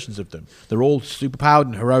 different versions of them. They're all superpowered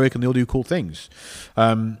and heroic and they all do cool things.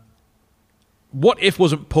 What If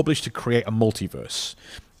wasn't published to create a multiverse.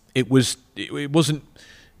 It wasn't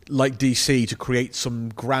like DC to create some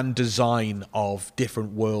grand design of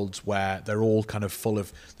different worlds where they're all kind of full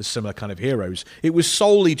of the similar kind of heroes. It was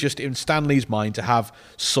solely just in Stan Lee's mind to have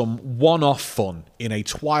some one-off fun in a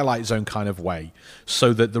Twilight Zone kind of way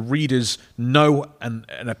so that the readers know and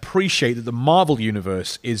appreciate that the Marvel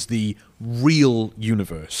universe is the real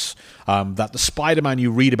universe, that the Spider-Man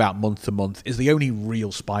you read about month to month is the only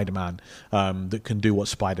real Spider-Man that can do what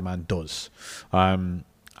Spider-Man does. And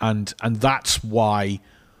that's why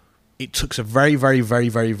it took a very, very, very,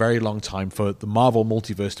 very, very long time for the Marvel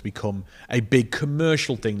Multiverse to become a big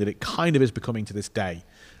commercial thing that it kind of is becoming to this day,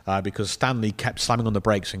 because Stan Lee kept slamming on the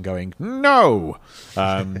brakes and going, no!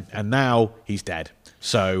 And now he's dead.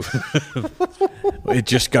 So it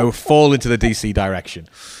just fall into the DC direction.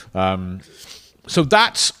 So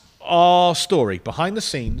that's our story, behind the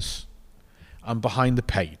scenes and behind the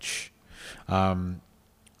page. And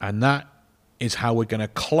that is how we're going to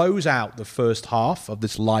close out the first half of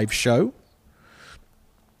this live show.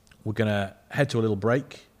 We're going to head to a little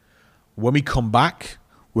break. When we come back,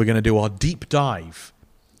 we're going to do our deep dive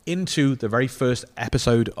into the very first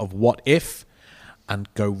episode of What If and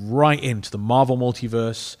go right into the Marvel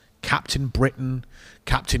Multiverse, Captain Britain,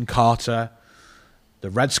 Captain Carter,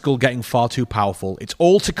 the Red Skull getting far too powerful. It's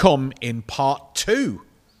all to come in part 2.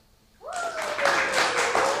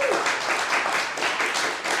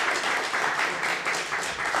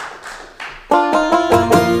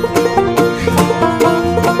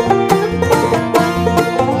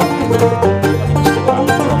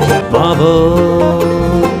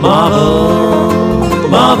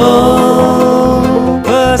 Marvel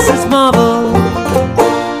versus Marvel.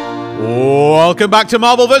 Welcome back to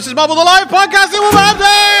Marvel vs. Marvel, the live podcast in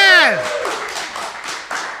Wolverhampton!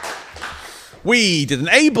 We did an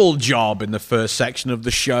able job in the first section of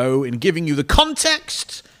the show in giving you the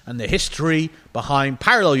context and the history behind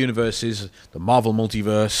parallel universes, the Marvel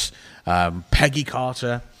Multiverse, Peggy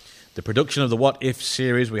Carter, the production of the What If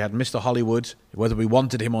series. We had Mr. Hollywood, whether we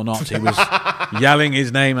wanted him or not. He was yelling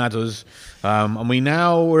his name at us. And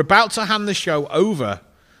we're about to hand the show over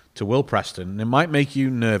to Will Preston. It might make you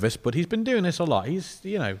nervous, but he's been doing this a lot. He's,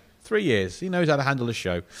 3 years. He knows how to handle a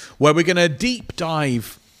show. Where we're going to deep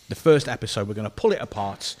dive the first episode. We're going to pull it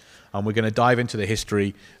apart, and we're going to dive into the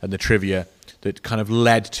history and the trivia that kind of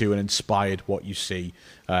led to and inspired what you see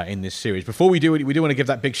in this series. Before we do it, we do want to give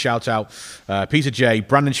that big shout out. Peter J,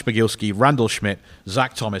 Brandon Schmigilski, Randall Schmidt,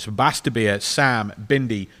 Zach Thomas, Basta Beer, Sam,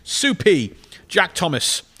 Bindi, Sue P, Jack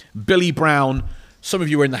Thomas, Billy Brown. Some of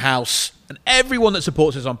you are in the house, and everyone that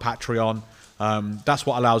supports us on Patreon. That's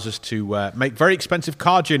what allows us to make very expensive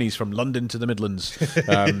car journeys from London to the Midlands.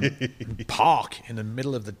 Park in the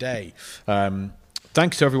middle of the day.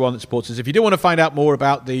 Thanks to everyone that supports us. If you do want to find out more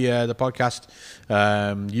about the podcast,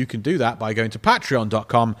 you can do that by going to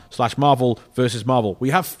patreon.com/Marvel vs. Marvel.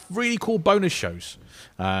 We have really cool bonus shows,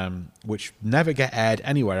 which never get aired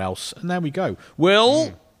anywhere else. And there we go.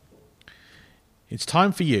 Will, it's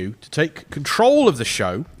time for you to take control of the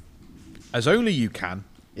show, as only you can.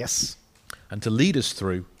 Yes. And to lead us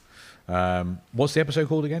through, what's the episode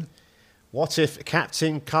called again? What if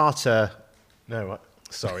Captain Carter... No,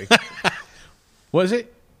 sorry. What is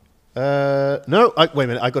it? No, wait a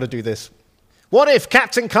minute, I've got to do this. What if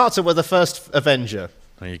Captain Carter were the first Avenger?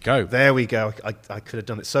 There you go. There we go. I could have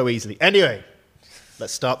done it so easily. Anyway,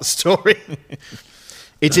 let's start the story.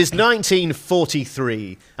 It is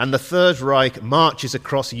 1943, and the Third Reich marches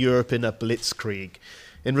across Europe in a blitzkrieg.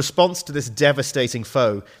 In response to this devastating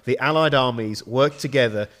foe, the Allied armies worked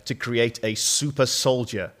together to create a super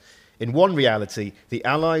soldier. In one reality, the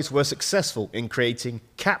Allies were successful in creating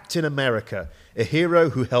Captain America, a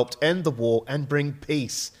hero who helped end the war and bring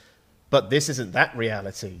peace. But this isn't that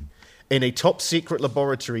reality. In a top-secret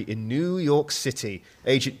laboratory in New York City,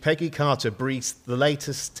 Agent Peggy Carter briefs the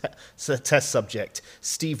latest test subject,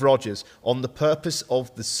 Steve Rogers, on the purpose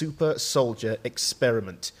of the super soldier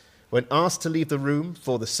experiment. When asked to leave the room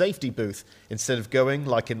for the safety booth instead of going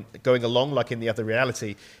along like in the other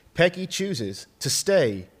reality, Peggy chooses to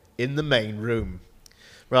stay in the main room.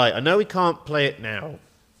 Right, I know we can't play it now,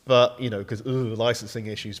 but because licensing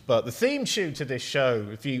issues. But the theme tune to this show,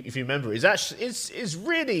 if you remember, is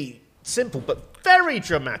really simple but very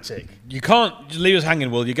dramatic. You can't leave us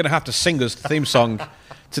hanging, Will. You're going to have to sing us the theme song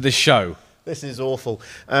to this show. This is awful.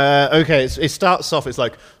 Okay, it starts off. It's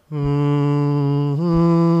like.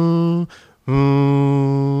 And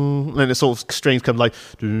then the sort of strings come like.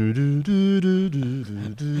 And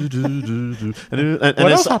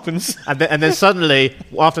what else happens? And then suddenly,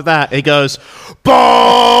 after that, it goes,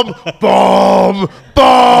 bomb, bomb,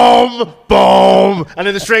 bomb, bomb. And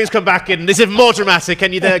then the strings come back in, and it's even more dramatic.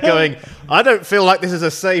 And you're there going, I don't feel like this is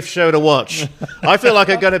a safe show to watch. I feel like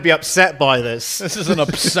I'm going to be upset by this. This is an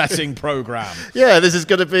upsetting program. Yeah, this is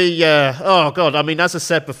going to be, oh, God. I mean, as I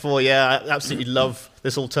said before, I absolutely love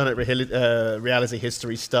this alternate reality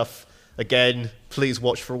history stuff. Again, please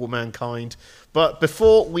watch For All Mankind. But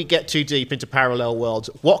before we get too deep into parallel worlds,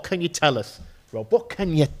 what can you tell us, Rob? What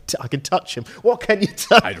can you... I can touch him. What can you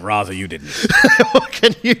tell... I'd rather you didn't. What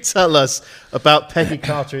can you tell us about Peggy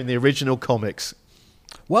Carter in the original comics?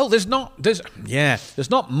 Well, there's not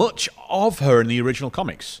much of her in the original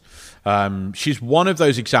comics. She's one of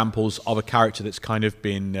those examples of a character that's kind of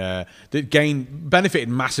been benefited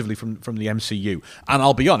massively from the MCU. And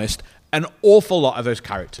I'll be honest, an awful lot of those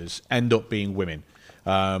characters end up being women.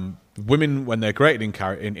 Women, when they're created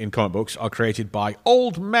in comic books, are created by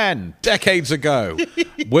old men decades ago.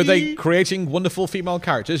 Were they creating wonderful female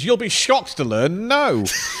characters? You'll be shocked to learn, no.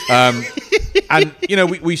 And,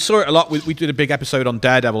 we saw it a lot. We did a big episode on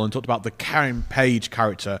Daredevil and talked about the Karen Page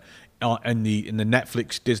character in the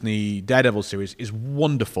Netflix Disney Daredevil series is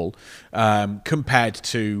wonderful compared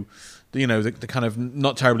to the kind of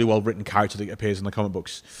not terribly well written character that appears in the comic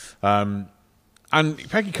books. And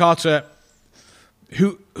Peggy Carter,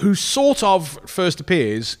 who sort of first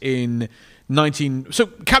appears in So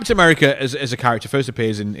Captain America as a character first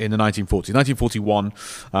appears in the 1940s, 1941,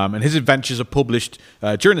 and his adventures are published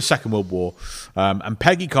during the Second World War. And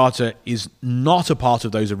Peggy Carter is not a part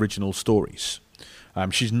of those original stories.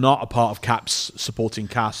 She's not a part of Cap's supporting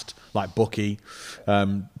cast like Bucky.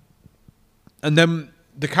 And then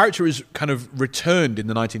the character is kind of returned in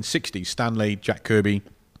the 1960s. Stan Lee, Jack Kirby,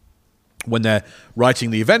 when they're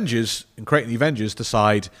writing the Avengers and creating the Avengers,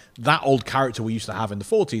 decide that old character we used to have in the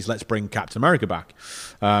 40s, let's bring Captain America back.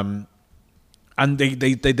 And And they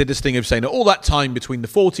did this thing of saying that all that time between the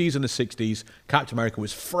 40s and the 60s, Captain America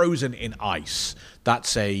was frozen in ice.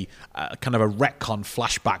 That's a kind of a retcon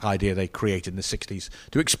flashback idea they created in the 60s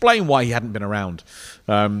to explain why he hadn't been around.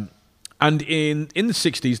 And in the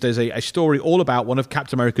 60s, there's a story all about one of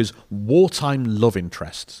Captain America's wartime love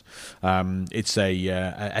interests. It's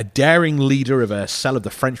a daring leader of a cell of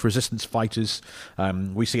the French resistance fighters.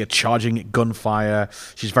 We see her charging at gunfire.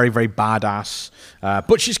 She's very, very badass.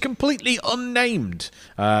 But she's completely unnamed.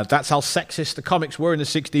 That's how sexist the comics were in the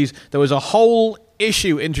 60s. There was a whole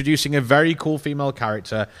issue introducing a very cool female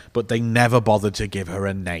character, but they never bothered to give her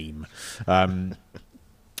a name.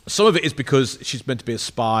 Some of it is because she's meant to be a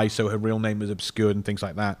spy, so her real name is obscured and things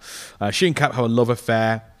like that. She and Cap have a love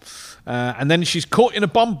affair. And then she's caught in a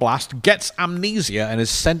bomb blast, gets amnesia, and is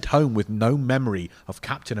sent home with no memory of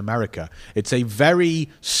Captain America. It's a very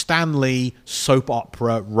Stan Lee soap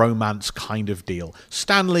opera romance kind of deal.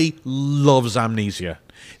 Stan Lee loves amnesia.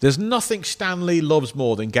 There's nothing Stan Lee loves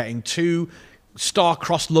more than getting two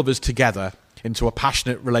star-crossed lovers together into a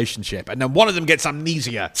passionate relationship, and then one of them gets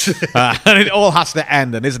amnesia, and it all has to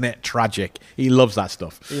end, and isn't it tragic? He loves that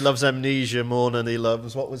stuff. He loves amnesia more than he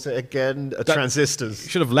loves, what was it again? Transistors.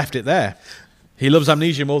 Should have left it there. He loves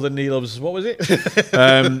amnesia more than he loves, what was it?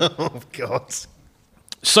 Oh, God.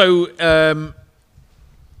 So,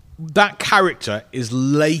 that character is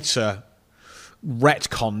later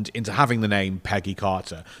retconned into having the name Peggy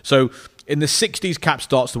Carter. So, in the 60s, Cap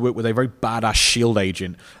starts to work with a very badass S.H.I.E.L.D.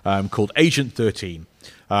 agent called Agent 13.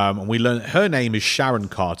 And we learn that her name is Sharon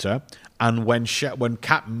Carter. And when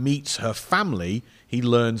Cap meets her family, he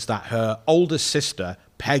learns that her older sister,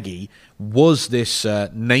 Peggy, was this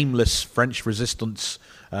nameless French resistance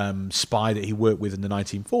spy that he worked with in the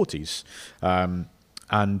 1940s.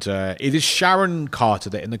 And it is Sharon Carter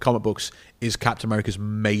that in the comic books is Captain America's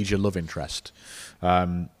major love interest.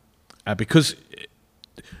 Because...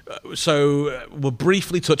 So we'll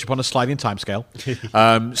briefly touch upon a sliding timescale.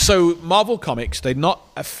 So Marvel Comics, they're not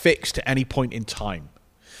affixed to any point in time.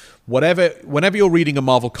 Whenever you're reading a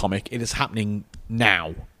Marvel comic, it is happening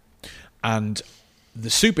now. And the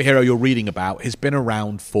superhero you're reading about has been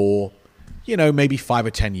around for, maybe 5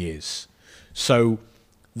 or 10 years. So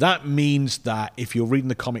that means that if you're reading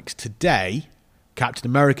the comics today, Captain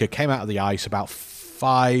America came out of the ice about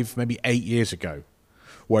 5, maybe 8 years ago.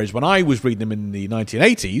 Whereas when I was reading them in the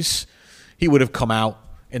 1980s, he would have come out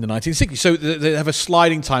in the 1960s. So they have a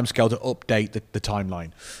sliding timescale to update the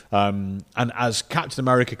timeline. And as Captain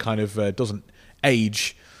America kind of doesn't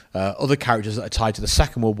age, other characters that are tied to the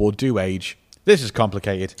Second World War do age. This is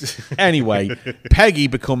complicated. Anyway, Peggy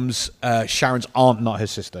becomes Sharon's aunt, not her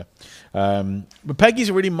sister. But Peggy's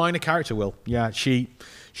a really minor character, Will. Yeah, she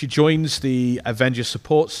joins the Avengers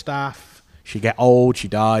support staff. She gets old, she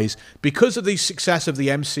dies. Because of the success of the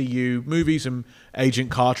MCU movies and Agent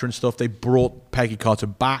Carter and stuff, they brought Peggy Carter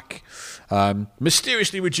back,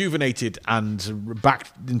 mysteriously rejuvenated and back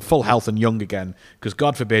in full health and young again. Because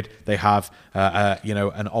God forbid they have,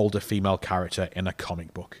 an older female character in a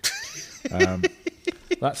comic book.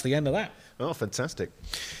 That's the end of that. Oh, fantastic.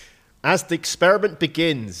 As the experiment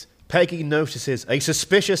begins, Peggy notices a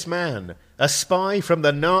suspicious man, a spy from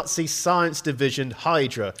the Nazi science division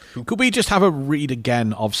Hydra. Could we just have a read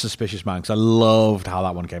again of Suspicious Man? Because I loved how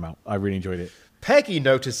that one came out. I really enjoyed it. Peggy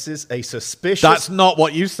notices a suspicious... That's not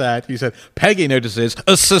what you said. You said, Peggy notices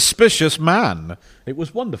a suspicious man. It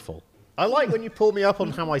was wonderful. I like when you pull me up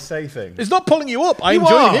on how I say things. It's not pulling you up. I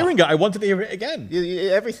enjoyed hearing it. I wanted to hear it again.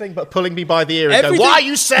 Everything but pulling me by the ear and go, why are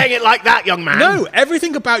you saying it like that, young man? No,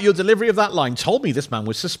 everything about your delivery of that line told me this man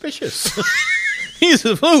was suspicious. He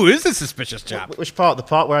said, who is this suspicious chap? Which part? The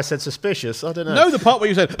part where I said suspicious? I don't know. No, the part where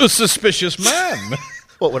you said, a suspicious man.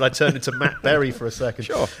 What, would I turn into Matt Berry for a second?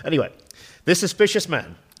 Sure. Anyway, this suspicious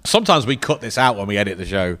man. Sometimes we cut this out when we edit the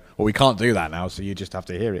show. Well, we can't do that now, so you just have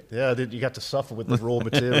to hear it. Yeah, you have to suffer with the raw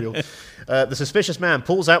material. The suspicious man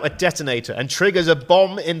pulls out a detonator and triggers a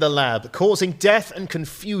bomb in the lab, causing death and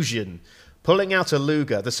confusion. Pulling out a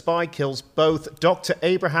Luger, the spy kills both Dr.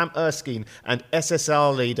 Abraham Erskine and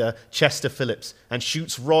SSR leader Chester Phillips and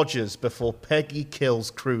shoots Rogers before Peggy kills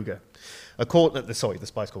Kruger. The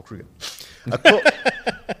spy's called Kruger.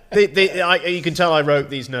 You can tell I wrote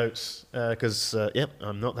these notes because,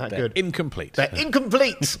 I'm not that good. Incomplete. They're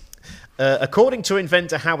incomplete. According to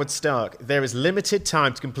inventor Howard Stark, there is limited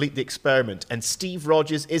time to complete the experiment, and Steve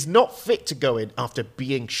Rogers is not fit to go in after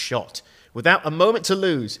being shot. Without a moment to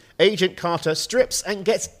lose, Agent Carter strips and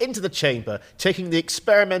gets into the chamber, taking the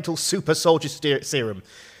experimental super soldier serum.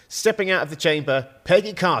 Stepping out of the chamber,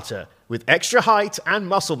 Peggy Carter, with extra height and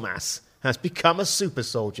muscle mass, has become a super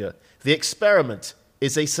soldier. The experiment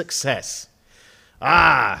is a success.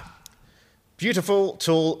 Beautiful,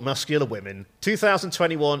 tall, muscular women.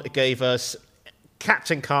 2021 gave us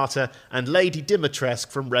Captain Carter and Lady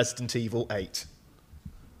Dimitrescu from Resident Evil 8.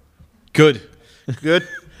 Good. Good?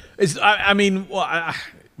 I mean, well,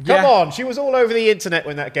 Come on, she was all over the internet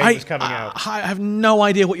when that game was coming out. I have no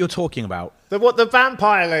idea what you're talking about. The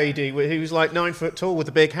vampire lady who was like 9 foot tall with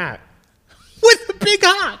a big hat. With a big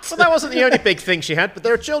hat? Well, that wasn't the only big thing she had, but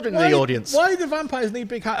there are children in the audience. Why do vampires need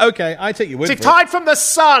big hats? Okay, I take your word for it. She's tied from the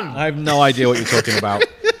sun! I have no idea what you're talking about.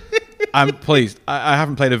 I'm pleased. I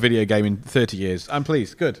haven't played a video game in 30 years. I'm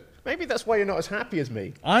pleased. Good. Maybe that's why you're not as happy as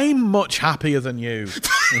me. I'm much happier than you.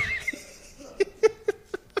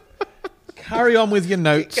 Carry on with your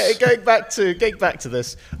notes. Going back to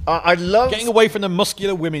this, I love getting away from the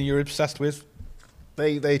muscular women you're obsessed with.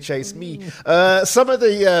 They chase me. Some of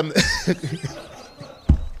the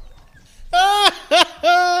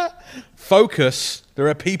focus. There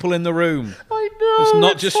are people in the room. I know. It's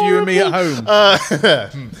not just you and me at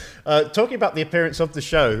home. Talking about the appearance of the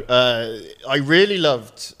show, I really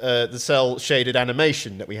loved the cell shaded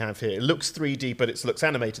animation that we have here. It looks 3D, but it looks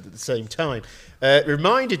animated at the same time. It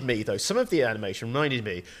reminded me, though, some of the animation reminded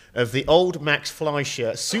me of the old Max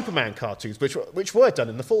Fleischer Superman cartoons, which were done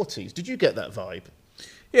in the 40s. Did you get that vibe?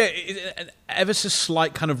 Yeah, ever so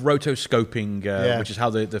slight kind of rotoscoping, which is how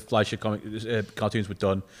the Fleischer cartoons were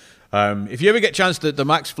done. If you ever get a chance, the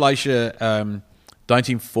Max Fleischer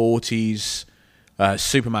 1940s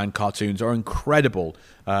Superman cartoons are incredible.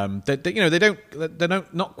 They're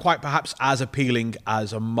not quite perhaps as appealing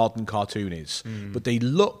as a modern cartoon is, but they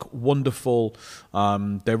look wonderful.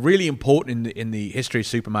 They're really important in the history of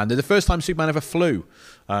Superman. They're the first time Superman ever flew.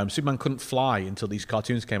 Superman couldn't fly until these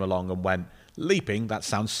cartoons came along and went, leaping, that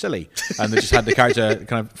sounds silly, and they just had the character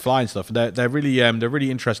kind of fly and stuff. They're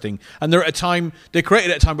really interesting, and they're they're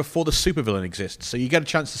created at a time before the supervillain exists. So you get a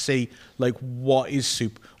chance to see like what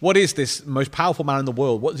is this most powerful man in the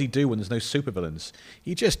world? What does he do when there's no supervillains?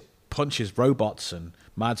 He just punches robots and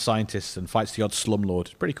mad scientists and fights the odd slumlord.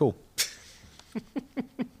 It's pretty cool.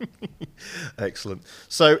 Excellent.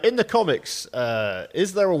 So in the comics,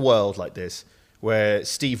 is there a world like this where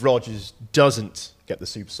Steve Rogers doesn't get the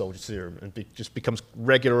super soldier serum and just becomes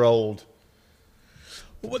regular old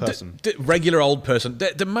person? Regular old person.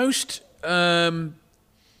 The most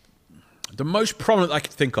prominent I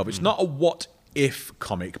could think of. It's not a what if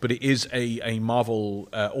comic, but it is a Marvel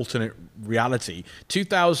alternate reality.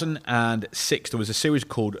 2006, there was a series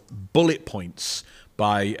called Bullet Points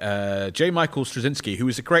by J. Michael Straczynski, who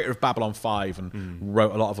was the creator of Babylon 5 and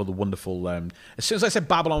wrote a lot of other wonderful... as soon as I said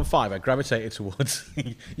Babylon 5, I gravitated towards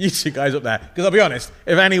you two guys up there. Because I'll be honest,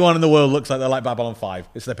 if anyone in the world looks like they're like Babylon 5,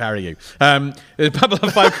 it's the pair of you. Babylon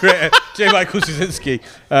 5 creator J. Michael Straczynski.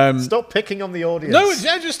 Stop picking on the audience. No,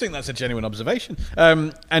 I just think that's a genuine observation.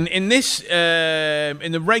 And in this,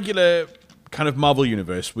 in the regular kind of Marvel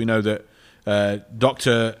universe, we know that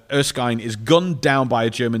Dr. Erskine is gunned down by a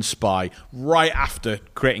German spy right after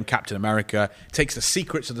creating Captain America, takes the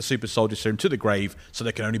secrets of the super soldier serum to the grave so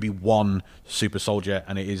there can only be one super soldier,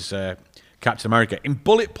 and it is Captain America. In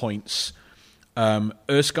Bullet Points,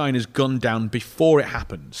 Erskine is gunned down before it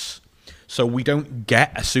happens. So we don't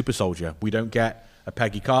get a super soldier. We don't get a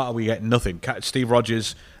Peggy Carter. We get nothing. Steve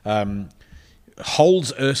Rogers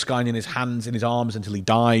holds Erskine in his hands, in his arms until he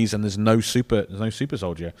dies, and there's no super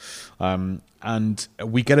soldier, and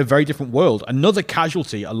we get a very different world. Another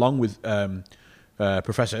casualty, along with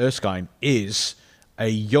Professor Erskine, is a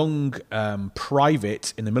young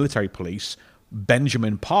private in the military police,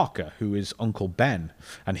 Benjamin Parker, who is Uncle Ben,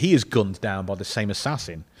 and he is gunned down by the same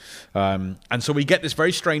assassin. And so we get this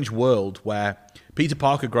very strange world where Peter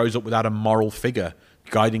Parker grows up without a moral figure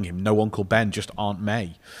guiding him. No Uncle Ben, just Aunt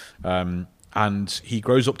May. And he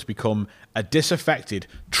grows up to become a disaffected,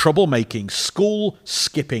 troublemaking,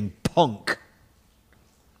 school-skipping punk.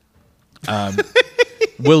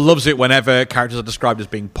 Will loves it whenever characters are described as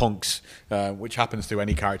being punks, which happens to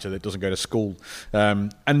any character that doesn't go to school. So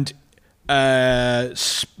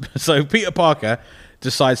Peter Parker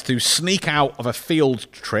decides to sneak out of a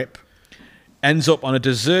field trip, ends up on a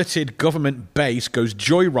deserted government base, goes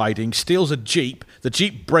joyriding, steals a Jeep. The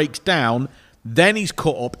Jeep breaks down. Then he's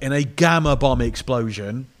caught up in a gamma bomb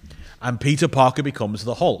explosion, and Peter Parker becomes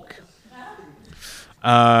the Hulk.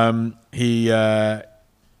 Aunt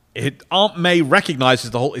May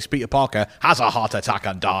recognizes the Hulk is Peter Parker, has a heart attack,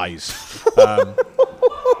 and dies.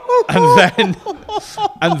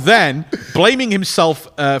 And then, blaming himself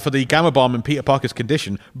for the gamma bomb and Peter Parker's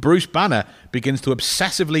condition, Bruce Banner begins to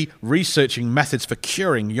obsessively researching methods for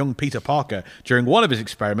curing young Peter Parker. During one of his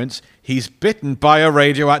experiments, he's bitten by a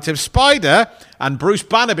radioactive spider, and Bruce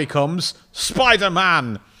Banner becomes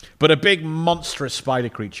Spider-Man, but a big monstrous spider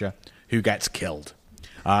creature who gets killed.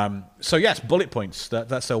 So yes, bullet points.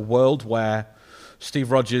 That's a world where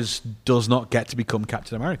Steve Rogers does not get to become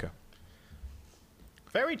Captain America.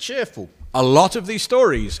 Very cheerful. A lot of these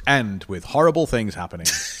stories end with horrible things happening.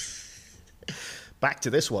 Back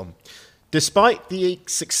to this one. Despite the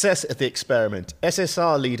success of the experiment,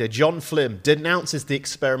 SSR leader John Flynn denounces the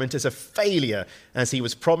experiment as a failure as he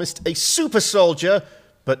was promised a super soldier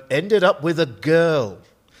but ended up with a girl.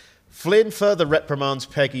 Flynn further reprimands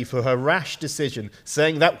Peggy for her rash decision,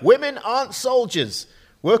 saying that women aren't soldiers.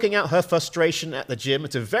 Working out her frustration at the gym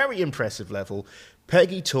at a very impressive level,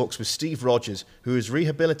 Peggy talks with Steve Rogers, who is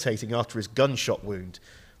rehabilitating after his gunshot wound.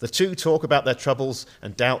 The two talk about their troubles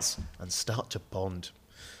and doubts and start to bond.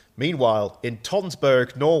 Meanwhile, in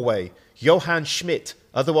Tonsberg, Norway, Johann Schmidt,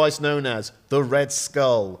 otherwise known as the Red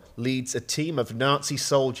Skull, leads a team of Nazi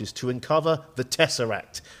soldiers to uncover the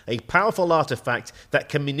Tesseract, a powerful artifact that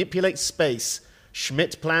can manipulate space.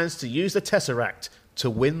 Schmidt plans to use the Tesseract to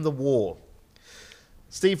win the war.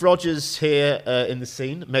 Steve Rogers here in the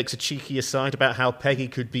scene makes a cheeky aside about how Peggy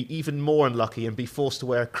could be even more unlucky and be forced to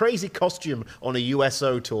wear a crazy costume on a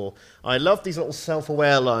USO tour. I love these little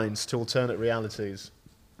self-aware lines to alternate realities.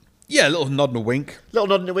 Yeah, a little nod and a wink. Little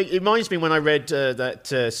nod and a wink. It reminds me when I read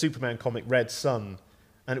that Superman comic Red Sun,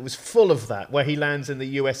 and it was full of that, where he lands in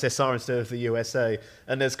the USSR instead of the USA,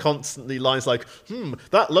 and there's constantly lines like,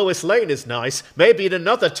 that Lois Lane is nice. Maybe in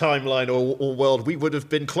another timeline or world we would have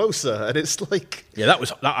been closer. And it's like... Yeah,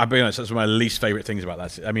 I'll be honest, that's one of my least favourite things about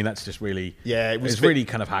that. I mean, that's just really... Yeah, it's really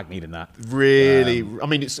kind of hackneyed in that. Really... I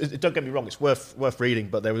mean, don't get me wrong, it's worth reading,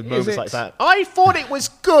 but there were moments like that. I thought it was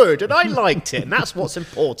good, and I liked it, and that's what's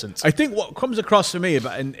important. I think what comes across for me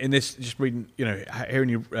about in this, just reading, hearing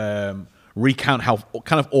you... recount how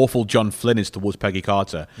kind of awful John Flynn is towards Peggy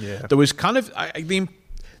Carter. Yeah. There was kind of...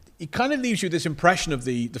 it kind of leaves you this impression of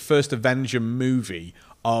the first Avenger movie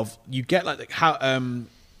of... You get like how...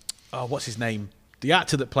 what's his name? The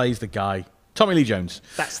actor that plays the guy. Tommy Lee Jones.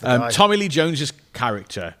 That's the guy. Tommy Lee Jones's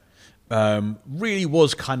character really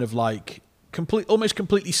was kind of like... almost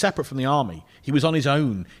completely separate from the army. He was on his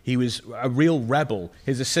own. He was a real rebel.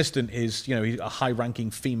 His assistant is, he's a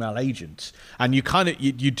high-ranking female agent. And you kind of,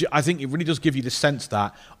 I think it really does give you the sense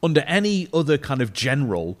that under any other kind of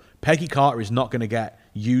general, Peggy Carter is not going to get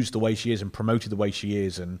used the way she is and promoted the way she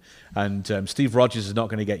is, and Steve Rogers is not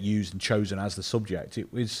going to get used and chosen as the subject.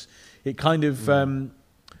 I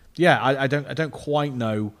don't quite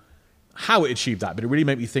know how it achieved that, but it really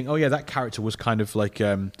made me think, oh yeah, that character was kind of like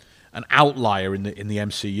an outlier in the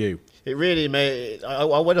MCU. It really made... I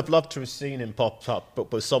would have loved to have seen him pop up,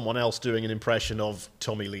 but with someone else doing an impression of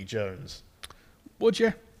Tommy Lee Jones. Would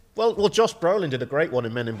you? Well, Josh Brolin did a great one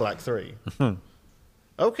in Men in Black 3.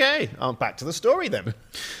 Okay, back to the story then.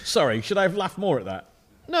 Sorry, should I have laughed more at that?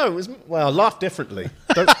 No, it was... Well, laugh differently.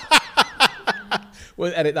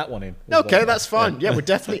 We'll edit that one in. Okay, that's fine. Yeah, we're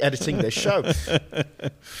definitely editing this show.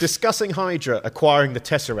 Discussing Hydra acquiring the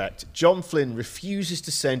Tesseract, John Flynn refuses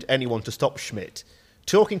to send anyone to stop Schmidt.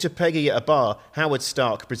 Talking to Peggy at a bar, Howard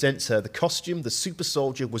Stark presents her the costume the super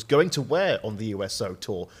soldier was going to wear on the USO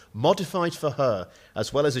tour, modified for her,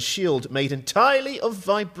 as well as a shield made entirely of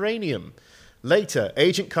vibranium. Later,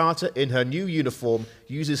 Agent Carter, in her new uniform,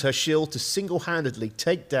 uses her shield to single-handedly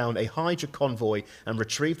take down a Hydra convoy and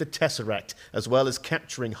retrieve the Tesseract, as well as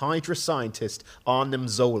capturing Hydra scientist Arnim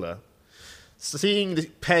Zola. Seeing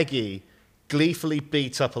Peggy gleefully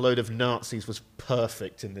beat up a load of Nazis was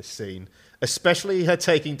perfect in this scene. Especially her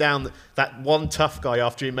taking down that one tough guy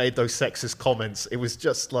after he made those sexist comments. It was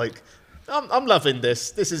just like... I'm loving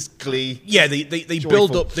this. This is Glee. Yeah, they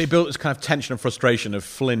build this kind of tension and frustration of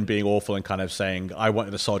Flynn being awful and kind of saying, I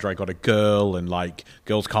wanted a soldier, I got a girl, and like,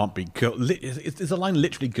 girls can't be... There's a line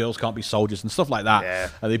literally, girls can't be soldiers and stuff like that. Yeah.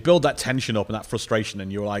 And they build that tension up and that frustration,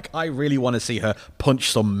 and you're like, I really want to see her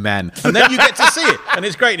punch some men. And then you get to see it, and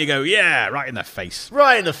it's great, and you go, yeah, right in the face.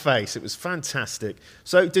 Right in the face. It was fantastic.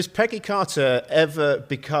 So does Peggy Carter ever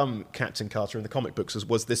become Captain Carter in the comic books, or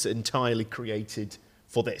was this entirely created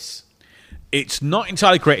for this? It's not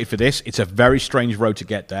entirely created for this. It's a very strange road to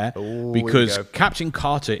get there. Ooh, because Captain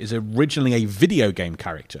Carter is originally a video game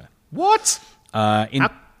character. What? I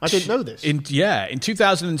didn't know this. In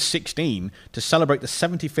 2016, to celebrate the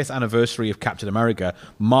 75th anniversary of Captain America,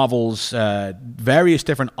 Marvel's various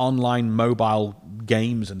different online mobile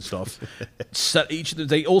games and stuff,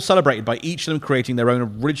 they all celebrated by each of them creating their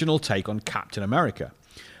own original take on Captain America.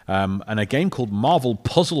 And a game called Marvel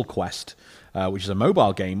Puzzle Quest, which is a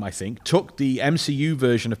mobile game, I think, took the MCU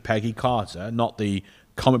version of Peggy Carter, not the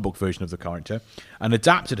comic book version of the character, and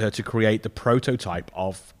adapted her to create the prototype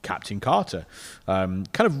of Captain Carter. Kind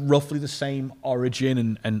of roughly the same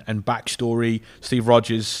origin and backstory. Steve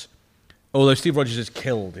Rogers Although Steve Rogers is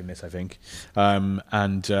killed in this, I think,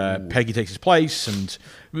 and Peggy takes his place, and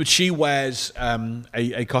she wears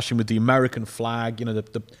a costume with the American flag,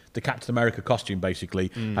 the Captain America costume,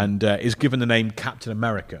 basically, and is given the name Captain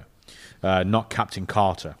America, not Captain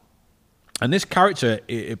Carter. And this character,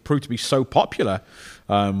 it proved to be so popular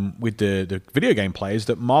with the video game players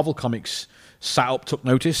that Marvel Comics sat up, took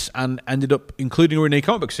notice, and ended up including her in a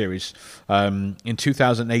comic book series. In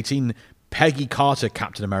 2018, Peggy Carter,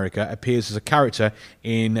 Captain America, appears as a character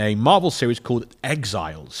in a Marvel series called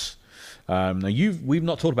Exiles. Now, we've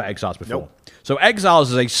not talked about Exiles before. Nope. So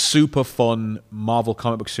Exiles is a super fun Marvel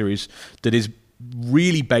comic book series that is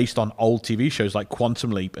really based on old TV shows like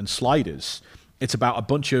Quantum Leap and Sliders. It's about a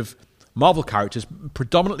bunch of Marvel characters,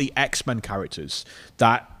 predominantly X-Men characters,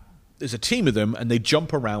 that there's a team of them, and they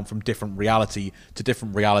jump around from different reality to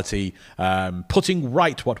different reality, putting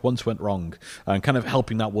right what once went wrong, and kind of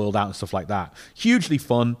helping that world out and stuff like that. Hugely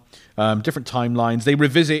fun, different timelines. They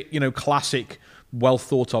revisit, classic, well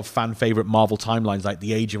thought of fan favorite Marvel timelines like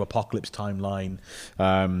the Age of Apocalypse timeline,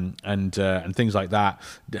 and things like that.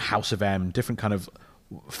 The House of M, different kind of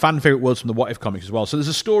fan favorite worlds from the What If comics as well. So there's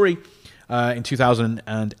a story in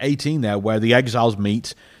 2018 there where the Exiles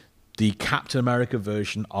meet the Captain America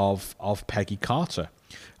version of Peggy Carter.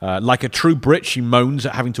 Like a true Brit, she moans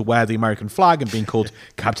at having to wear the American flag and being called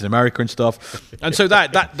Captain America and stuff. And so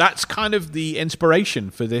that's kind of the inspiration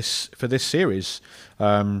for this series.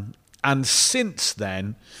 And since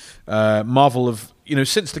then, Marvel have,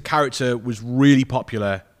 since the character was really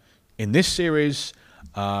popular in this series,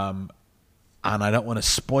 and I don't want to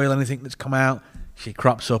spoil anything that's come out, she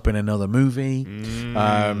crops up in another movie.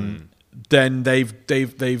 Then they've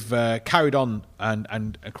carried on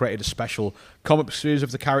and created a special comic series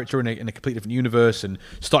of the character in a completely different universe, and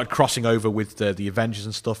started crossing over with the Avengers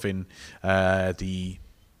and stuff in the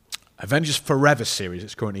Avengers Forever series.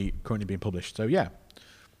 It's currently being published. So yeah,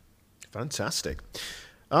 fantastic.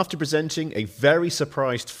 After presenting a very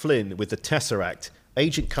surprised Flynn with the Tesseract,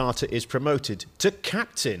 Agent Carter is promoted to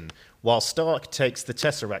Captain, while Stark takes the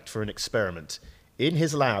Tesseract for an experiment. In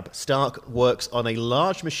his lab, Stark works on a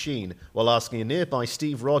large machine while asking a nearby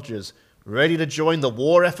Steve Rogers, "Ready to join the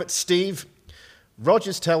war effort, Steve?"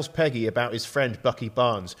 Rogers tells Peggy about his friend Bucky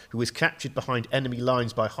Barnes, who was captured behind enemy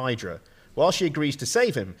lines by Hydra. While she agrees to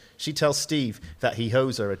save him, she tells Steve that he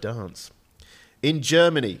owes her a dance. In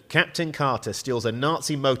Germany, Captain Carter steals a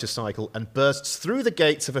Nazi motorcycle and bursts through the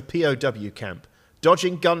gates of a POW camp.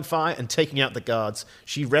 Dodging gunfire and taking out the guards,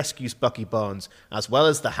 she rescues Bucky Barnes, as well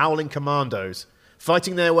as the Howling Commandos.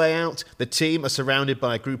 Fighting their way out, the team are surrounded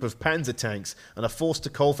by a group of panzer tanks and are forced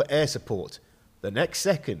to call for air support. The next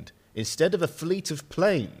second, instead of a fleet of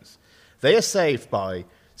planes, they are saved by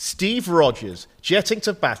Steve Rogers jetting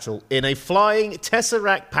to battle in a flying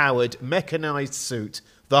Tesseract-powered mechanized suit,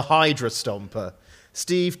 the Hydra Stomper.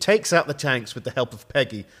 Steve takes out the tanks with the help of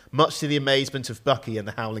Peggy, much to the amazement of Bucky and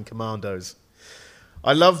the Howling Commandos.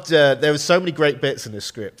 I loved, there were so many great bits in this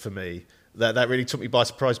script for me that really took me by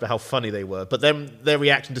surprise by how funny they were. But then their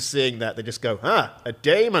reaction to seeing that, they just go, a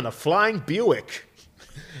dame and a flying Buick.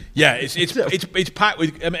 Yeah, it's packed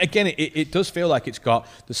with. Again, it does feel like it's got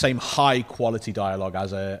the same high quality dialogue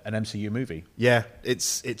as an MCU movie. Yeah,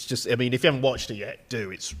 it's just. I mean, if you haven't watched it yet, do.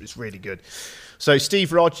 It's really good. So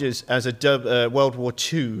Steve Rogers as a World War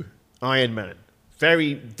II Iron Man,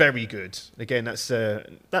 very very good. Again, that's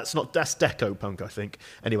deco punk, I think.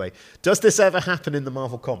 Anyway, does this ever happen in the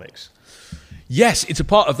Marvel comics? Yes, it's a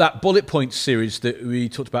part of that bullet point series that we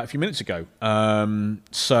talked about a few minutes ago.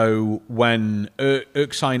 So when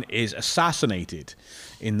Erskine is assassinated,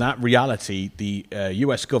 in that reality, the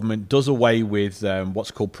US government does away with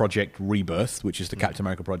what's called Project Rebirth, which is the Captain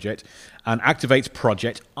America project, and activates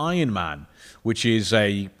Project Iron Man, which is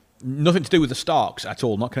nothing to do with the Starks at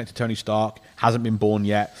all, not connected to Tony Stark, hasn't been born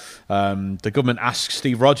yet. The government asks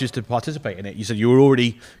Steve Rogers to participate in it. He said, "You were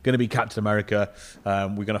already going to be Captain America.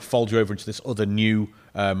 We're going to fold you over into this other new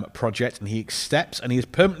project." And he accepts, and he is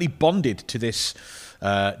permanently bonded to this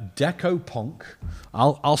deco punk.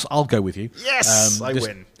 I'll go with you. Yes, I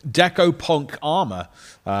win. Deco punk armor,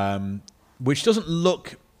 which doesn't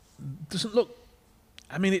look.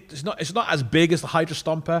 I mean, it's not as big as the Hydra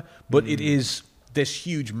Stomper, but it is this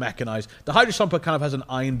huge mechanized. The Hydra Stomper kind of has an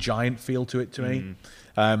Iron Giant feel to it to me,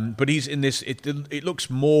 but he's in this. It looks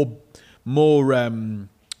more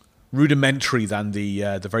rudimentary than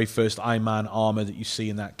the very first Iron Man armor that you see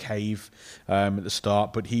in that cave at the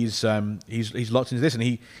start. But he's locked into this, and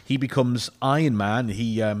he becomes Iron Man.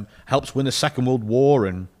 He helps win the Second World War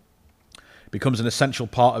and becomes an essential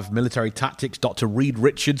part of military tactics. Dr. Reed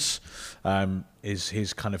Richards, is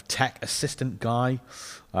his kind of tech assistant guy.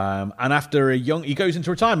 And after he goes into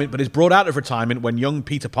retirement, but is brought out of retirement when young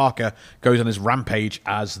Peter Parker goes on his rampage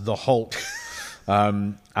as the Hulk.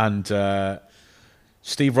 And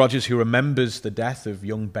Steve Rogers, who remembers the death of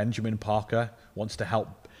young Benjamin Parker, wants to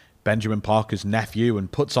help Benjamin Parker's nephew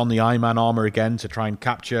and puts on the Iron Man armor again to try and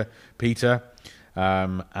capture Peter.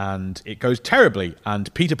 And it goes terribly.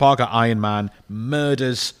 And Peter Parker, Iron Man,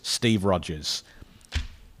 murders Steve Rogers.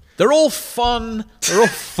 They're all fun. They're all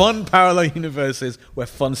fun parallel universes where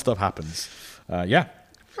fun stuff happens. Yeah.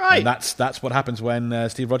 Right. And that's what happens when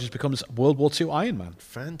Steve Rogers becomes World War II Iron Man.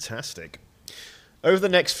 Fantastic. Over the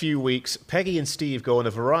next few weeks, Peggy and Steve go on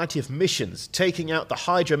a variety of missions, taking out the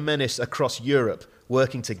Hydra menace across Europe,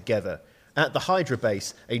 working together. At the Hydra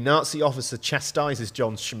base, a Nazi officer chastises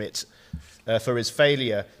John Schmidt for his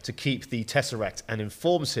failure to keep the Tesseract and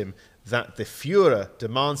informs him that the Fuhrer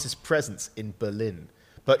demands his presence in Berlin.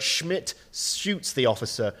 But Schmidt shoots the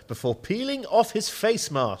officer before peeling off his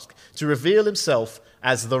face mask to reveal himself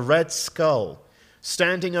as the Red Skull.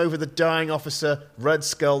 Standing over the dying officer, Red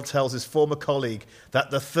Skull tells his former colleague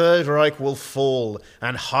that the Third Reich will fall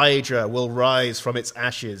and Hydra will rise from its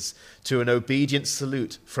ashes to an obedient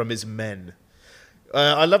salute from his men.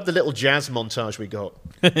 I love the little jazz montage we got.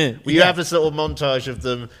 We have this little montage of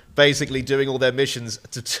them basically doing all their missions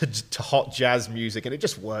to hot jazz music, and it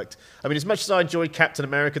just worked. I mean, as much as I enjoyed Captain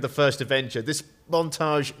America, the First Avenger, this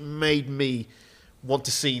montage made me want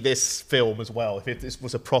to see this film as well, if this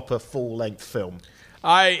was a proper full-length film.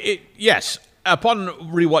 Yes. Upon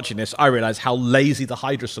rewatching this, I realised how lazy the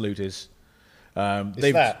Hydra salute is.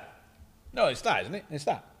 It's that? No, it's that, isn't it? It's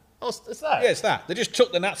that. Oh, it's that? Yeah, it's that. They just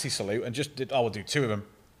took the Nazi salute and just did, we'll do two of them.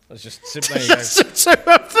 Let's just sit there. You go.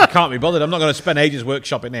 I can't be bothered. I'm not going to spend ages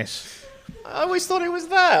workshopping this. I always thought it was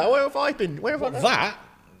that. Where have I been? Where have I been? That?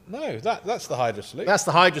 No, that's the Hydra salute. That's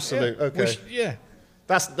the Hydra salute. Yeah. Okay. Yeah.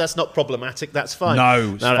 That's not problematic. That's fine.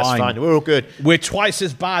 No, that's fine. We're all good. We're twice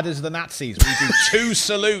as bad as the Nazis. We do two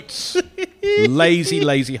salutes.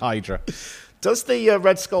 Lazy Hydra. Does the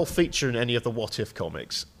Red Skull feature in any of the What If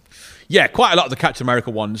comics? Yeah, quite a lot of the Captain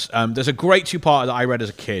America ones. There's a great two-parter that I read as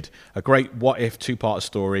a kid, a great What If two-part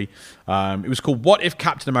story. It was called What If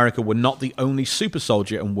Captain America Were Not the Only Super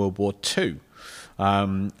Soldier in World War II?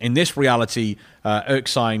 In this reality,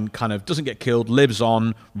 Erskine kind of doesn't get killed, lives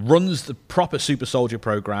on, runs the proper super soldier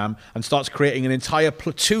program, and starts creating an entire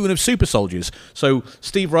platoon of super soldiers. So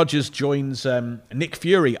Steve Rogers joins Nick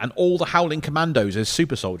Fury and all the Howling Commandos as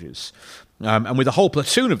super soldiers. And with a whole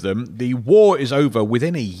platoon of them, the war is over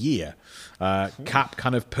within a year. Cap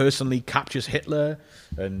kind of personally captures Hitler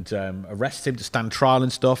and arrests him to stand trial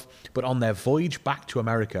and stuff. But on their voyage back to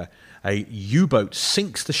America, a U-boat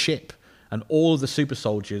sinks the ship, and all of the super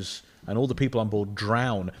soldiers and all the people on board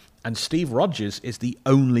drown. And Steve Rogers is the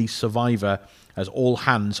only survivor, as all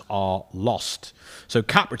hands are lost. So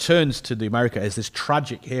Cap returns to the America as this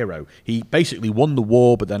tragic hero. He basically won the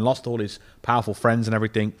war, but then lost all his powerful friends and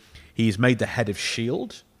everything. He's made the head of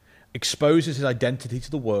S.H.I.E.L.D., exposes his identity to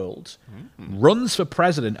the world, runs for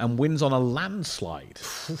president and wins on a landslide.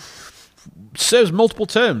 Serves multiple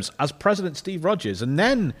terms as President Steve Rogers, and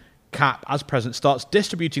then Cap, as president, starts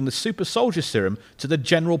distributing the super soldier serum to the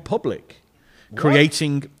general public,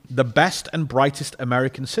 creating the best and brightest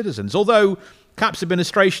American citizens. Although Cap's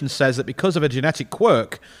administration says that because of a genetic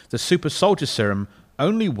quirk, the super soldier serum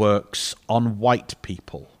only works on white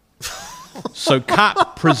people. So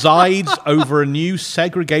Cap presides over a new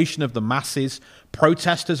segregation of the masses.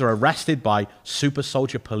 Protesters are arrested by super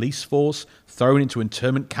soldier police force, thrown into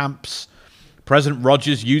internment camps. President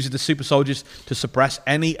Rogers uses the super soldiers to suppress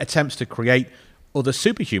any attempts to create other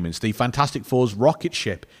superhumans. The Fantastic Four's rocket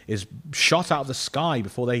ship is shot out of the sky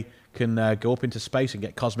before they can go up into space and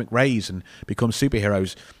get cosmic rays and become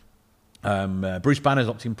superheroes. Bruce Banner's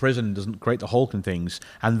locked in prison, doesn't create the Hulk and things.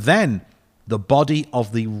 And then the body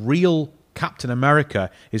of the real Captain America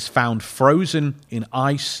is found frozen in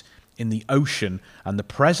ice in the ocean, and the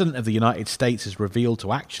President of the United States is revealed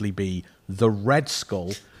to actually be the Red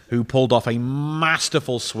Skull, who pulled off a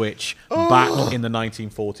masterful switch back in the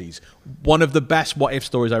 1940s. One of the best what-if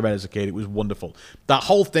stories I read as a kid. It was wonderful. That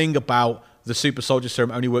whole thing about the super soldier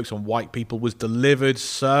serum only works on white people was delivered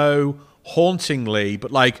so hauntingly,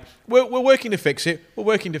 but like, we're working to fix it. We're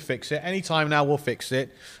working to fix it. Anytime now, we'll fix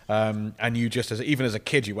it. And you just, even as a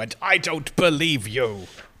kid, you went, I don't believe you.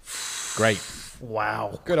 Great.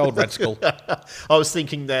 Wow. Good old Red Skull. I was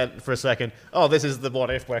thinking then for a second, this is the what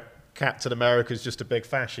if where Captain America's just a big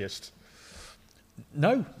fascist.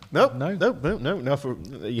 No.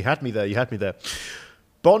 You had me there.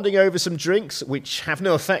 Bonding over some drinks, which have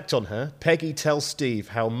no effect on her, Peggy tells Steve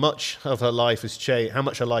how much her life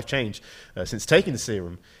changed since taking the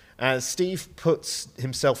serum. As Steve puts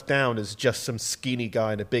himself down as just some skinny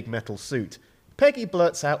guy in a big metal suit, Peggy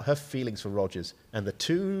blurts out her feelings for Rogers, and the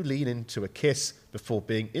two lean into a kiss before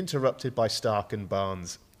being interrupted by Stark and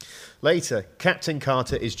Barnes. Later, Captain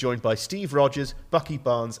Carter is joined by Steve Rogers, Bucky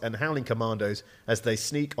Barnes, and Howling Commandos as they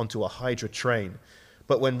sneak onto a Hydra train.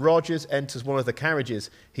 But when Rogers enters one of the carriages,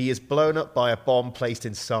 he is blown up by a bomb placed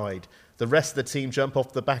inside. The rest of the team jump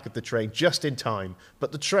off the back of the train just in time,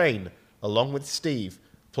 but the train, along with Steve,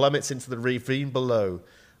 plummets into the ravine below.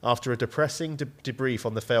 After a depressing debrief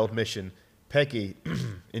on the failed mission, Peggy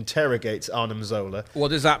interrogates Arnim Zola. What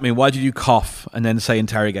does that mean? Why did you cough and then say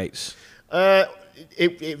interrogates?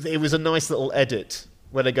 It was a nice little edit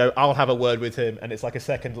where they go, I'll have a word with him, and it's like a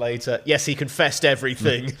second later, yes, he confessed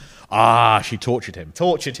everything. She tortured him.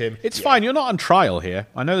 It's fine, you're not on trial here.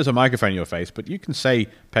 I know there's a microphone in your face, but you can say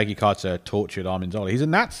Peggy Carter tortured Armin Zola. He's a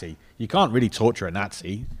Nazi. You can't really torture a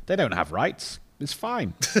Nazi. They don't have rights. It's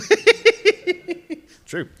fine.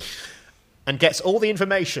 True. And gets all the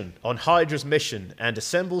information on Hydra's mission and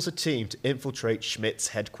assembles a team to infiltrate Schmidt's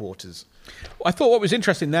headquarters. I thought what was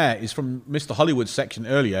interesting there is from Mr. Hollywood's section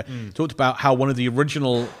earlier, talked about how one of the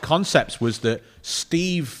original concepts was that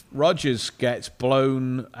Steve Rogers gets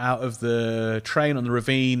blown out of the train on the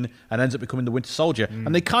ravine and ends up becoming the Winter Soldier.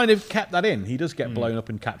 And they kind of kept that in. He does get blown up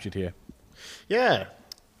and captured here. Yeah.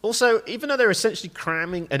 Also, even though they're essentially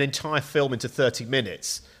cramming an entire film into 30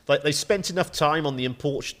 minutes, like they spent enough time on the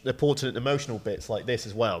important and emotional bits like this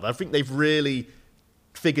as well. I think they've really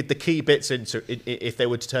figured the key bits into if they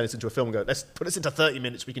were to turn this into a film and go, let's put this into 30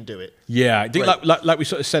 minutes, we can do it. Yeah, I think like we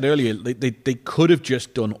sort of said earlier, they could have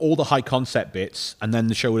just done all the high concept bits and then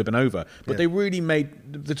the show would have been over. But they really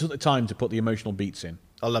they took the time to put the emotional beats in.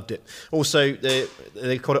 I loved it. Also,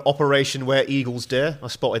 they called it Operation Where Eagles Dare. I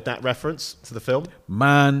spotted that reference to the film.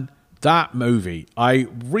 Man, that movie, I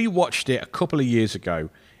rewatched it a couple of years ago.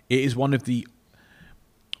 It is one of the,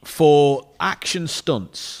 for action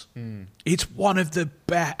stunts, it's one of the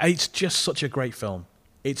best. It's just such a great film.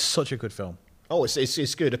 It's such a good film. Oh,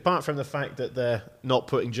 it's good. Apart from the fact that they're not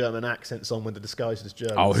putting German accents on when they're disguised as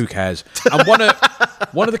Germans. Oh, who cares? And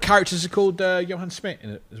one of the characters is called Johann Schmidt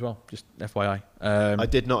in it as well. Just FYI. I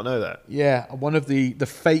did not know that. Yeah, one of the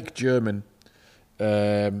fake German. I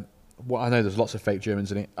know there's lots of fake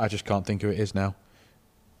Germans in it. I just can't think who it is now.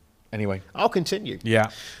 Anyway, I'll continue.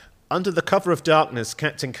 Yeah. Under the cover of darkness,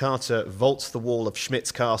 Captain Carter vaults the wall of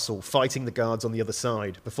Schmidt's castle, fighting the guards on the other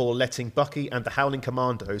side, before letting Bucky and the Howling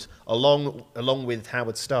Commandos, along with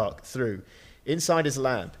Howard Stark, through. Inside his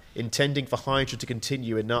lab, intending for Hydra to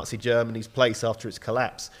continue in Nazi Germany's place after its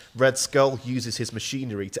collapse, Red Skull uses his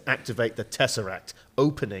machinery to activate the Tesseract,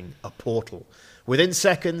 opening a portal. Within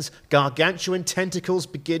seconds, gargantuan tentacles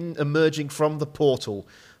begin emerging from the portal.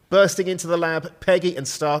 Bursting into the lab, Peggy and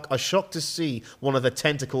Stark are shocked to see one of the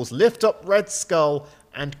tentacles lift up Red Skull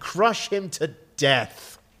and crush him to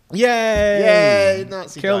death. Yay! Yay!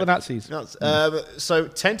 Nazi Kill guy. the Nazis. So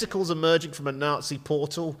tentacles emerging from a Nazi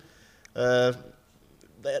portal.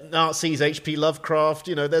 Nazis, H.P. Lovecraft.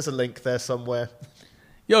 You know, there's a link there somewhere.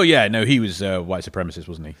 Oh, yeah. No, he was white supremacist,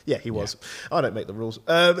 wasn't he? Yeah, he was. Yeah. I don't make the rules.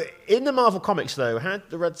 In the Marvel Comics, though, had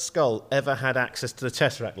the Red Skull ever had access to the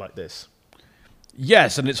Tesseract like this?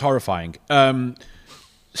 Yes, and it's horrifying.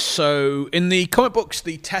 So in the comic books,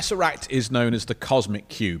 the Tesseract is known as the Cosmic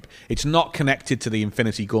Cube. It's not connected to the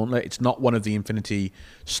Infinity Gauntlet. It's not one of the Infinity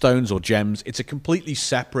Stones or gems. It's a completely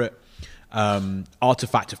separate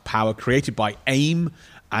artifact of power created by AIM,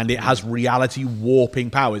 and it has reality warping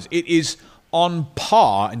powers. It is on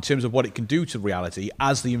par in terms of what it can do to reality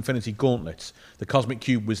as the Infinity Gauntlet. The Cosmic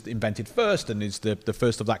Cube was invented first and is the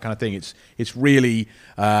first of that kind of thing. It's really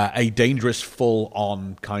a dangerous,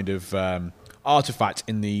 full-on kind of artifact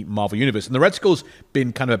in the Marvel Universe. And the Red Skull's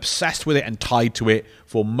been kind of obsessed with it and tied to it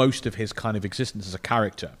for most of his kind of existence as a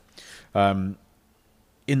character. In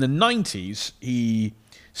the 90s, he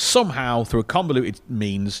somehow, through a convoluted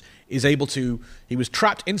means, is able to... He was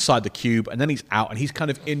trapped inside the cube, and then he's out, and he's kind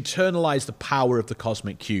of internalized the power of the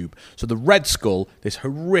Cosmic Cube. So the Red Skull, this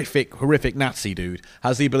horrific Nazi dude,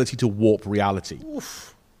 has the ability to warp reality.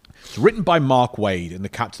 Oof. It's written by Mark Waid in the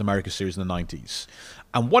Captain America series in the 90s.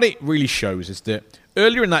 And what it really shows is that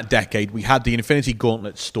earlier in that decade, we had the Infinity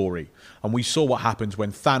Gauntlet story, and we saw what happens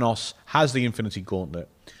when Thanos has the Infinity Gauntlet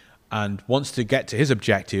and wants to get to his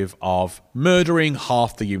objective of murdering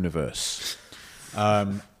half the universe.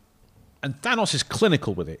 And Thanos is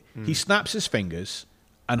clinical with it. He snaps his fingers,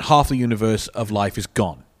 and half the universe of life is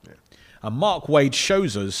gone. And Mark Waid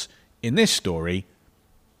shows us in this story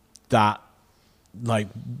that like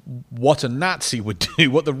what a Nazi would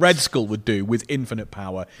do, what the Red Skull would do with infinite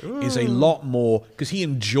power is a lot more, because he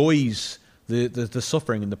enjoys the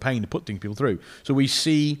suffering and the pain to put people through. So we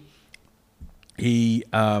see he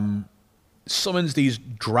summons these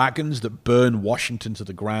dragons that burn Washington to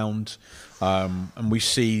the ground, and we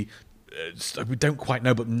see, we don't quite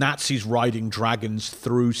know, but Nazis riding dragons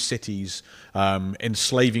through cities,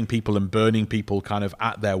 enslaving people and burning people kind of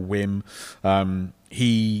at their whim.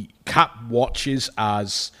 Cap watches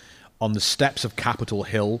as on the steps of Capitol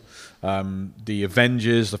Hill, the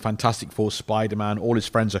Avengers, the Fantastic Four, Spider-Man, all his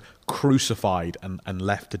friends are crucified and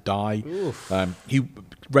left to die.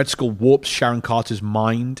 Red Skull warps Sharon Carter's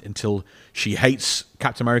mind until she hates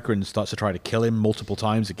Captain America and starts to try to kill him multiple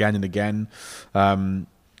times, again and again.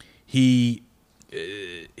 The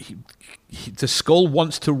Skull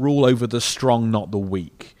wants to rule over the strong, not the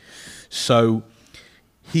weak. So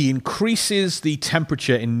he increases the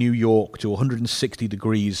temperature in New York to 160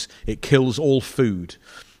 degrees. It kills all food.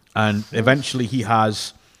 And eventually he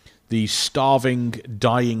has the starving,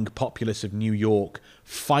 dying populace of New York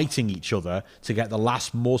fighting each other to get the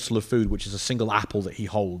last morsel of food, which is a single apple that he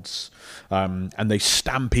holds. And they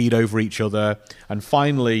stampede over each other. And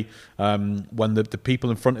finally, when the people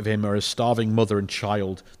in front of him are a starving mother and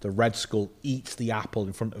child, the Red Skull eats the apple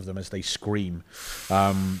in front of them as they scream.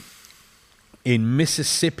 In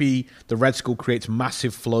Mississippi, the Red Skull creates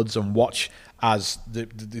massive floods, and watch as the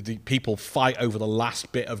people fight over the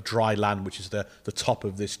last bit of dry land, which is the top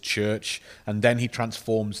of this church. And then he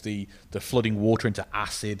transforms the flooding water into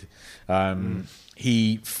acid.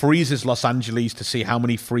 He freezes Los Angeles to see how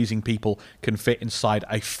many freezing people can fit inside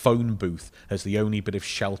a phone booth as the only bit of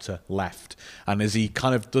shelter left. And as he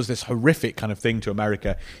kind of does this horrific kind of thing to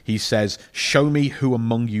America, he says, "Show me who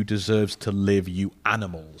among you deserves to live, you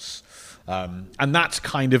animals." And that's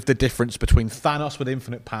kind of the difference between Thanos with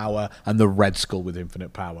infinite power and the Red Skull with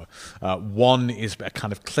infinite power. One is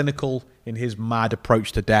kind of clinical in his mad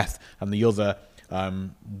approach to death, and the other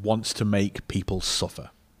wants to make people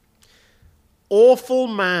suffer. Awful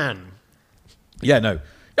man. Yeah, no.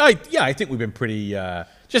 I think we've been pretty...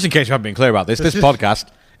 just in case you haven't been clear about this podcast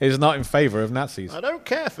is not in favour of Nazis. I don't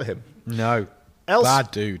care for him. No.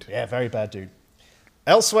 Bad dude. Yeah, very bad dude.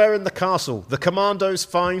 Elsewhere in the castle, the commandos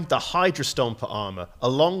find the Hydra Stomper armor,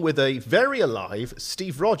 along with a very alive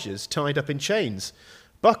Steve Rogers tied up in chains.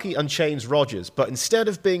 Bucky unchains Rogers, but instead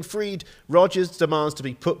of being freed, Rogers demands to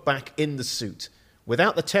be put back in the suit.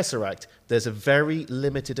 Without the Tesseract, there's a very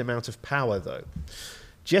limited amount of power, though.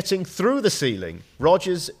 Jetting through the ceiling,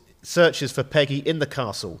 Rogers searches for Peggy in the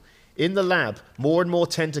castle. In the lab, more and more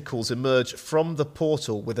tentacles emerge from the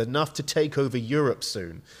portal with enough to take over Europe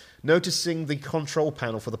soon. Noticing the control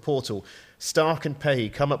panel for the portal, Stark and Peggy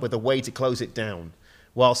come up with a way to close it down.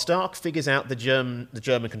 While Stark figures out the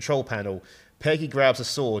German control panel, Peggy grabs a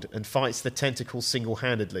sword and fights the tentacles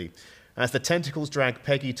single-handedly. As the tentacles drag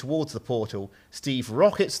Peggy towards the portal, Steve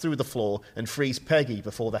rockets through the floor and frees Peggy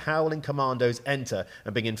before the Howling Commandos enter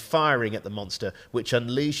and begin firing at the monster, which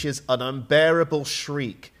unleashes an unbearable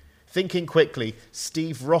shriek. Thinking quickly,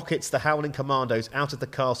 Steve rockets the Howling Commandos out of the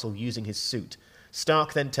castle using his suit.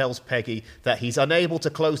 Stark then tells Peggy that he's unable to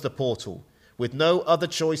close the portal. With no other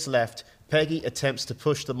choice left, Peggy attempts to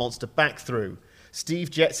push the monster back through.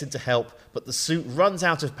 Steve jets in to help, but the suit runs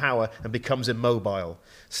out of power and becomes immobile.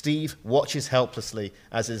 Steve watches helplessly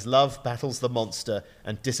as his love battles the monster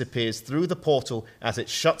and disappears through the portal as it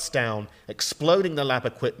shuts down, exploding the lab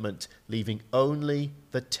equipment, leaving only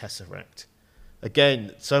the Tesseract.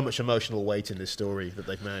 Again, so much emotional weight in this story that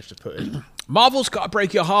they've managed to put in. Marvel's got to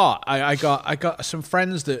break your heart. I got some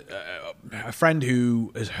friends that a friend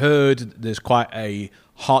who has heard there's quite a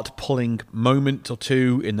heart-pulling moment or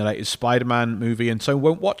two in the latest Spider-Man movie, and so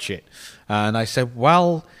won't watch it. And I said,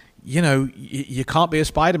 well, you know, you can't be a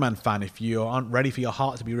Spider-Man fan if you aren't ready for your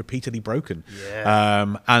heart to be repeatedly broken.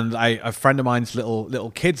 Yeah. And a friend of mine's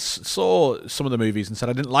little kids saw some of the movies and said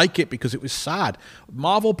I didn't like it because it was sad.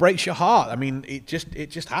 Marvel breaks your heart. I mean, it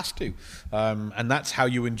just has to. And that's how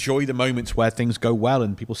you enjoy the moments where things go well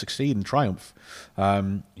and people succeed and triumph.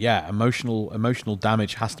 Emotional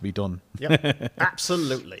damage has to be done. Yep,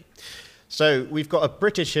 absolutely. So we've got a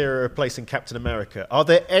British hero replacing Captain America. Are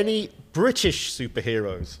there any British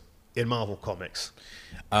superheroes in Marvel Comics?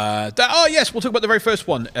 Yes, we'll talk about the very first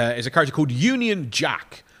one. Is a character called Union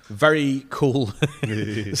Jack. Very cool.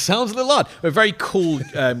 Sounds a little odd. A very cool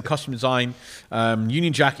costume design.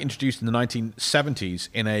 Union Jack introduced in the 1970s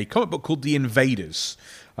in a comic book called The Invaders.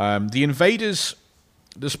 The Invaders,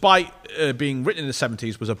 despite being written in the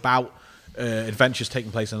 70s, was about adventures taking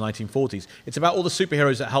place in the 1940s. It's about all the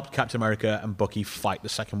superheroes that helped Captain America and Bucky fight the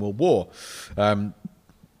Second World War.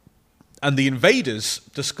 And the invaders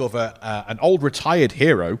discover an old retired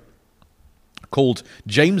hero called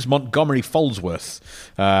James Montgomery Falsworth,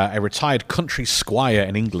 a retired country squire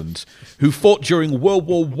in England, who fought during World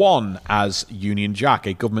War I as Union Jack,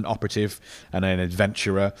 a government operative and an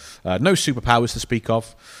adventurer. No superpowers to speak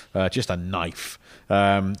of, just a knife.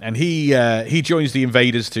 And he joins the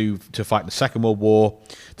invaders to fight in the Second World War.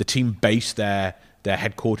 The team based their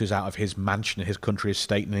headquarters out of his mansion, his country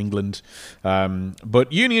estate in England.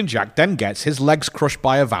 But Union Jack then gets his legs crushed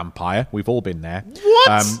by a vampire. We've all been there.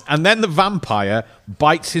 What? And then the vampire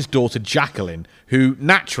bites his daughter Jacqueline, who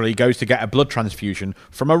naturally goes to get a blood transfusion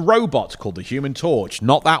from a robot called the Human Torch.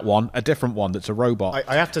 Not that one, a different one that's a robot.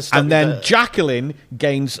 I have to stop And you then there. Jacqueline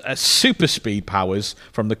gains super speed powers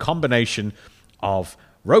from the combination of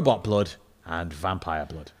robot blood and vampire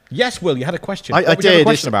blood. Yes, Will, you had a question. I What would you have did. a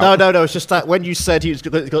question about? No. It's just that when you said he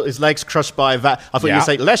got his legs crushed by a van, I thought you were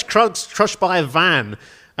saying legs crushed by a van,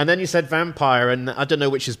 and then you said vampire, and I don't know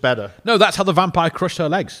which is better. No, that's how the vampire crushed her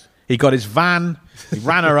legs. He got his van, he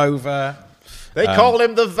ran her over. They call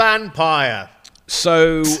him the vampire.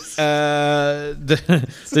 So the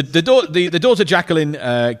daughter Jacqueline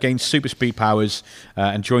gains super speed powers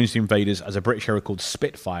and joins the invaders as a British hero called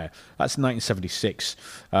Spitfire. That's 1976.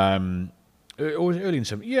 Or was it early in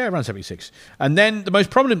 70? Yeah, around 76. And then the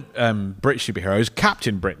most prominent British superhero is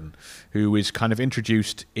Captain Britain, who is kind of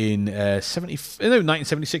introduced in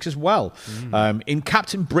 1976 as well, in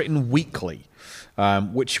Captain Britain Weekly,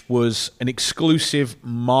 which was an exclusive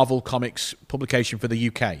Marvel Comics publication for the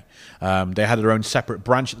UK. They had their own separate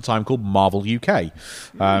branch at the time called Marvel UK.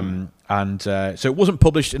 So it wasn't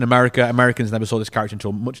published in America. Americans never saw this character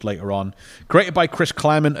until much later on. Created by Chris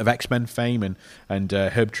Claremont of X-Men fame and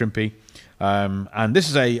Herb Trimpe. And this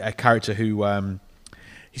is a character who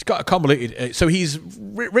he's got a convoluted. So he's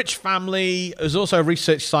rich family. Is also a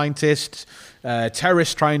research scientist.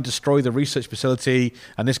 Terrorists try and destroy the research facility,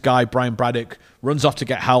 and this guy Brian Braddock runs off to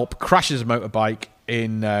get help. Crashes a motorbike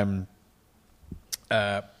in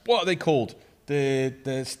what are they called?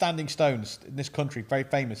 The standing stones in this country, very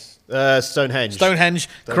famous. Stonehenge.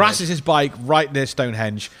 Crashes his bike right near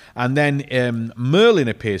Stonehenge, and then Merlin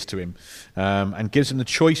appears to him and gives him the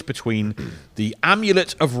choice between the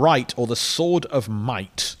Amulet of Right or the Sword of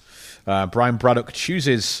Might. Brian Braddock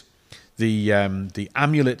chooses the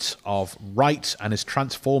Amulet of Right and is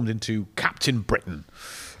transformed into Captain Britain,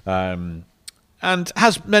 and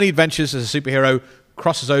has many adventures as a superhero.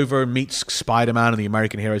 Crosses over and meets Spider-Man and the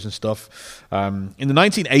American heroes and stuff. In the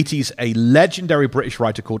 1980s, a legendary British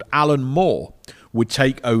writer called Alan Moore would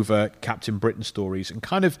take over Captain Britain stories and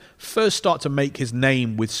kind of first start to make his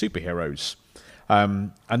name with superheroes.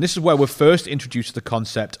 And this is where we're first introduced to the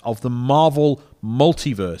concept of the Marvel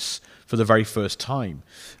Multiverse for the very first time.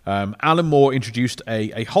 Alan Moore introduced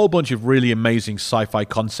a whole bunch of really amazing sci-fi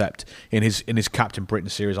concept in his Captain Britain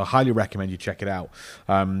series. I highly recommend you check it out.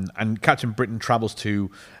 And Captain Britain travels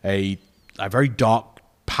to a very dark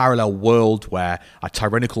parallel world where a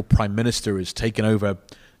tyrannical prime minister has taken over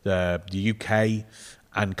the UK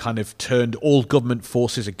and kind of turned all government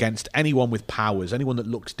forces against anyone with powers, anyone that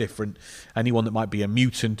looks different, anyone that might be a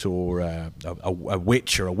mutant or a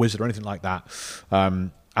witch or a wizard or anything like that.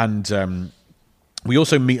 We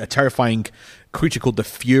also meet a terrifying creature called the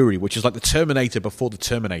Fury, which is like the Terminator before the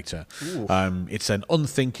Terminator. It's an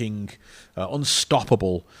unthinking,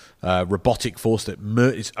 unstoppable robotic force that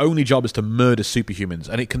its only job is to murder superhumans,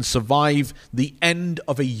 and it can survive the end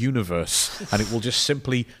of a universe, and it will just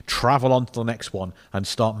simply travel on to the next one and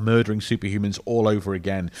start murdering superhumans all over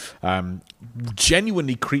again.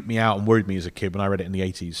 Genuinely creeped me out and worried me as a kid when I read it in the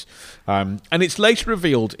 80s. And it's later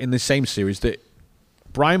revealed in the same series that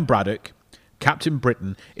Brian Braddock, Captain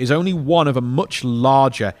Britain, is only one of a much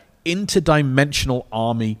larger interdimensional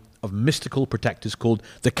army of mystical protectors called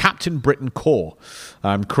the Captain Britain Corps.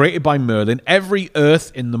 Created by Merlin, every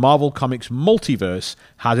Earth in the Marvel Comics multiverse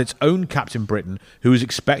has its own Captain Britain, who is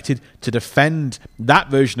expected to defend that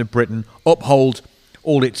version of Britain, uphold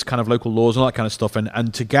all its kind of local laws and all that kind of stuff,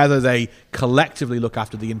 and together they collectively look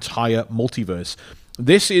after the entire multiverse.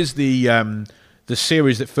 This is the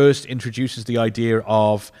series that first introduces the idea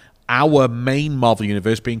of our main Marvel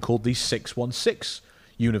universe being called the 616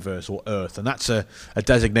 universe or Earth, and that's a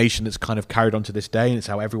designation that's kind of carried on to this day, and it's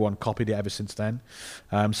how everyone copied it ever since then.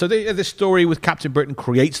 So this story with Captain Britain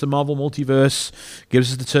creates the Marvel multiverse,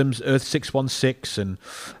 gives us the terms Earth 616,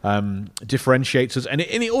 and differentiates us, and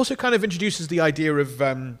it also kind of introduces the idea of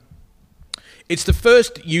it's the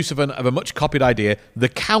first use of a much copied idea, the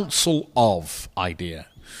Council of idea.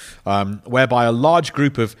 Whereby a large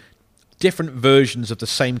group of different versions of the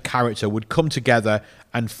same character would come together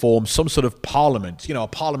and form some sort of parliament, a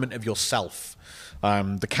parliament of yourself.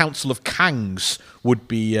 The Council of Kangs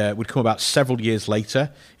would come about several years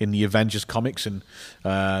later in the Avengers comics, and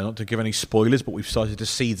not to give any spoilers, but we've started to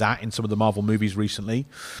see that in some of the Marvel movies recently.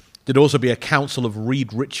 There'd also be a Council of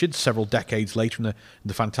Reed Richards several decades later in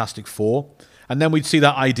the Fantastic Four. And then we'd see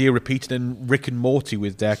that idea repeated in Rick and Morty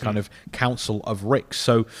with their kind of Council of Ricks.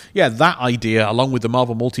 So, yeah, that idea, along with the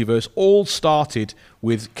Marvel Multiverse, all started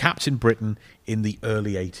with Captain Britain in the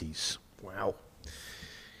early 80s. Wow.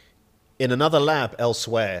 In another lab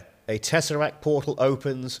elsewhere, a Tesseract portal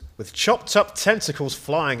opens with chopped-up tentacles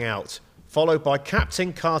flying out, followed by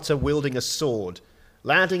Captain Carter wielding a sword,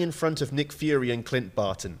 landing in front of Nick Fury and Clint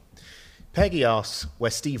Barton. Peggy asks where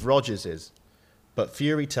Steve Rogers is, but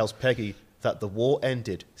Fury tells Peggy that the war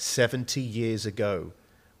ended 70 years ago.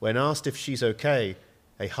 When asked if she's okay,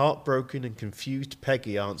 a heartbroken and confused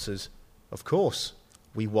Peggy answers, "Of course,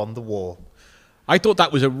 we won the war." I thought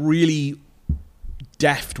that was a really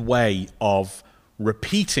deft way of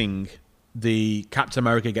repeating the Captain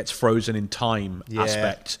America gets frozen in time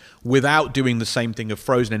aspect without doing the same thing of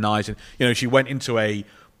frozen in eyes. And, she went into a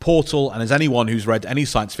portal, and as anyone who's read any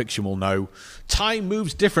science fiction will know, time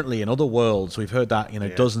moves differently in other worlds. We've heard that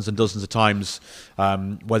dozens and dozens of times,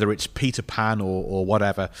 whether it's Peter Pan or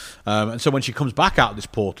whatever. And so when she comes back out of this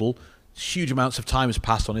portal, huge amounts of time has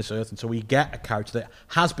passed on this earth, and so we get a character that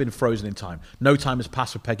has been frozen in time. No time has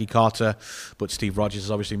passed for Peggy Carter, but Steve Rogers has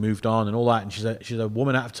obviously moved on and all that, and she's a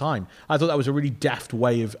woman out of time. I thought that was a really deft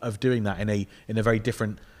way of doing that in a very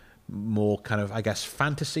different, more kind of, I guess,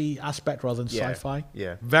 fantasy aspect rather than sci-fi.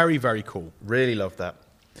 Yeah. Very, very cool. Really love that.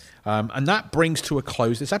 And that brings to a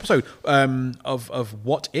close this episode of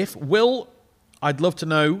What If. Will, I'd love to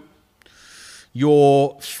know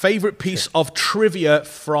your favourite piece of trivia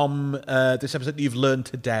from this episode that you've learned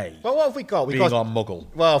today. Well, what have we got? Being on Muggle.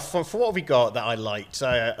 Well, for what have we got that I liked?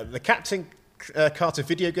 The Captain Carter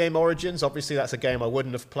video game Origins. Obviously, that's a game I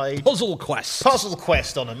wouldn't have played. Puzzle Quest. Puzzle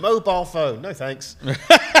Quest on a mobile phone. No thanks.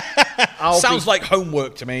 Sounds like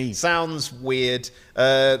homework to me. Sounds weird.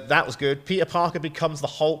 That was good. Peter Parker becomes the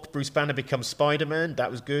Hulk. Bruce Banner becomes Spider-Man.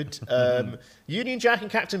 That was good. Union Jack and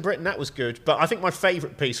Captain Britain. That was good. But I think my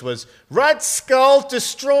favourite piece was Red Skull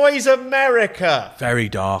destroys America. Very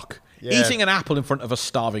dark. Yeah. Eating an apple in front of a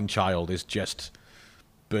starving child is just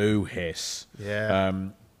boo hiss. Yeah.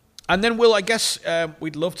 And then, Will, I guess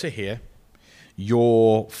we'd love to hear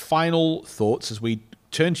your final thoughts as we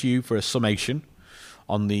turn to you for a summation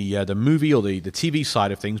on the movie or the TV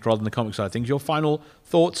side of things rather than the comic side of things. Your final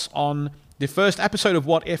thoughts on the first episode of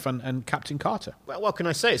What If and Captain Carter. Well, what can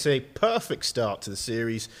I say? It's a perfect start to the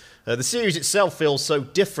series. The series itself feels so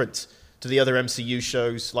different to the other MCU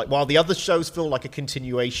shows. Like, while the other shows feel like a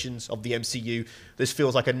continuation of the MCU, this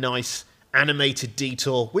feels like a nice animated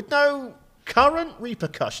detour with no current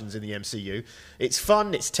repercussions in the MCU. It's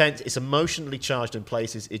fun, it's tense, it's emotionally charged in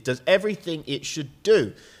places. It does everything it should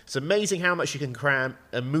do. It's amazing how much you can cram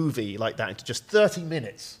a movie like that into just 30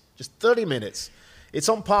 minutes. Just 30 minutes. It's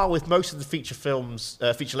on par with most of the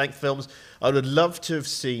feature-length films. I would love to have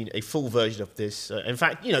seen a full version of this. In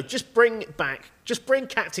fact, just bring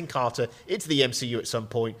Captain Carter into the MCU at some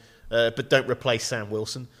point, but don't replace Sam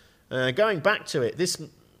Wilson. Going back to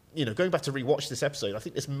rewatch this episode, I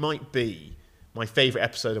think this might be my favourite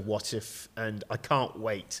episode of What If, and I can't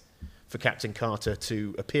wait for Captain Carter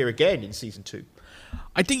to appear again in Season 2.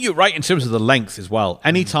 I think you're right in terms of the length as well.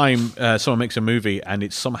 Anytime someone makes a movie and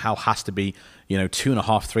it somehow has to be,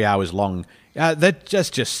 2.5, 3 hours long, they're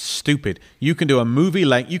just stupid. You can do a movie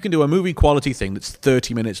length, you can do a movie quality thing that's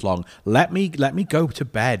 30 minutes long. Let me go to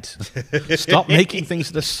bed. Stop making things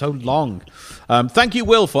that are so long. Thank you,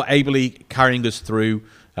 Will, for ably carrying us through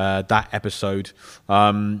that episode.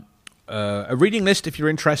 A reading list if you're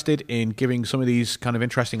interested in giving some of these kind of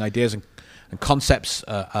interesting ideas and concepts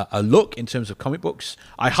a look in terms of comic books.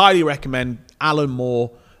 I highly recommend Alan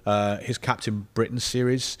Moore, his Captain Britain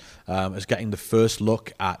series, as getting the first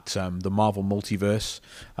look at the Marvel Multiverse.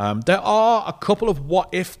 There are a couple of What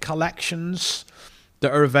If collections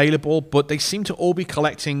that are available, but they seem to all be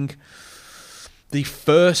collecting the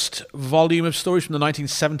first volume of stories from the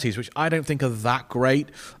 1970s, which I don't think are that great.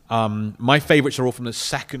 My favourites are all from the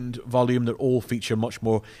second volume that all feature much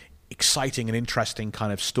more exciting and interesting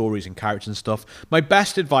kind of stories and characters and stuff. My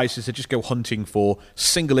best advice is to just go hunting for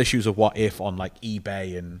single issues of What If on like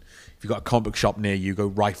eBay, and if you've got a comic book shop near you, go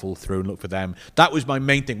rifle through and look for them. That was my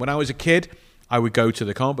main thing. When I was a kid, I would go to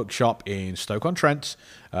the comic book shop in Stoke-on-Trent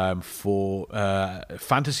for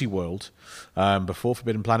Fantasy World before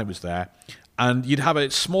Forbidden Planet was there, and you'd have a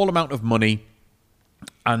small amount of money,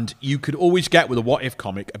 and you could always get with a What If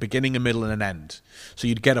comic a beginning, a middle, and an end. So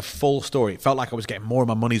you'd get a full story. It felt like I was getting more of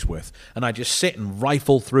my money's worth. And I'd just sit and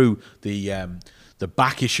rifle through the the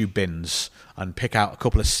back issue bins and pick out a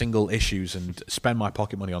couple of single issues and spend my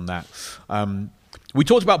pocket money on that. We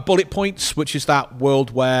talked about Bullet Points, which is that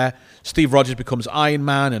world where Steve Rogers becomes Iron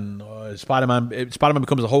Man and Spider-Man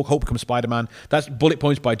becomes the Hulk becomes Spider-Man. That's Bullet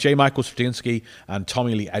Points by J. Michael Straczynski and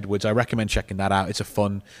Tommy Lee Edwards. I recommend checking that out. It's a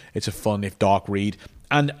fun, if dark read.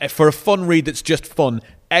 And for a fun read that's just fun,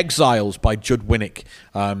 Exiles by Judd Winnick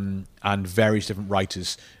and various different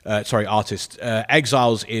artists.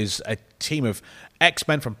 Exiles is a team of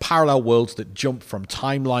X-Men from parallel worlds that jump from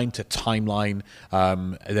timeline to timeline.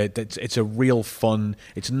 It's a real fun.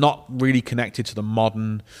 It's not really connected to the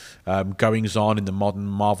modern goings-on in the modern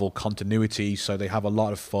Marvel continuity, so they have a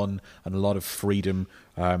lot of fun and a lot of freedom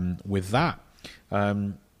with that.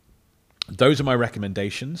 Those are my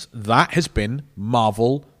recommendations. That has been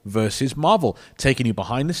Marvel versus Marvel, taking you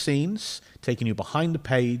behind the scenes, taking you behind the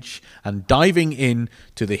page, and diving in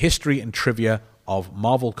to the history and trivia of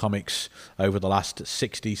Marvel Comics over the last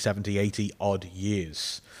 60, 70, 80 odd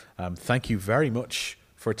years. Thank you very much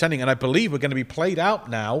for attending. And I believe we're going to be played out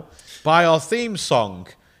now by our theme song,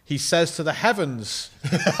 He Says to the Heavens.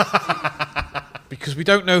 Because we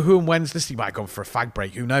don't know who and when's listening. Might have gone for a fag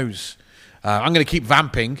break, who knows? I'm going to keep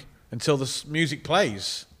vamping until the music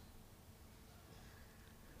plays.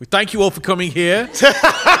 We thank you all for coming here to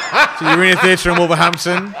the Arena Theatre in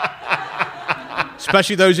Wolverhampton.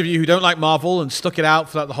 Especially those of you who don't like Marvel and stuck it out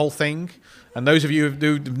for the whole thing. And those of you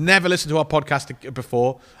who've never listened to our podcast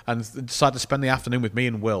before and decided to spend the afternoon with me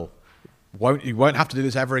and Will. You won't have to do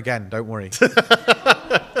this ever again, don't worry.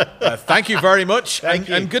 Thank you very much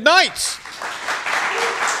and good night.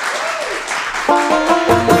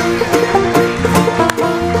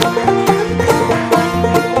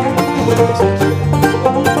 Thank you.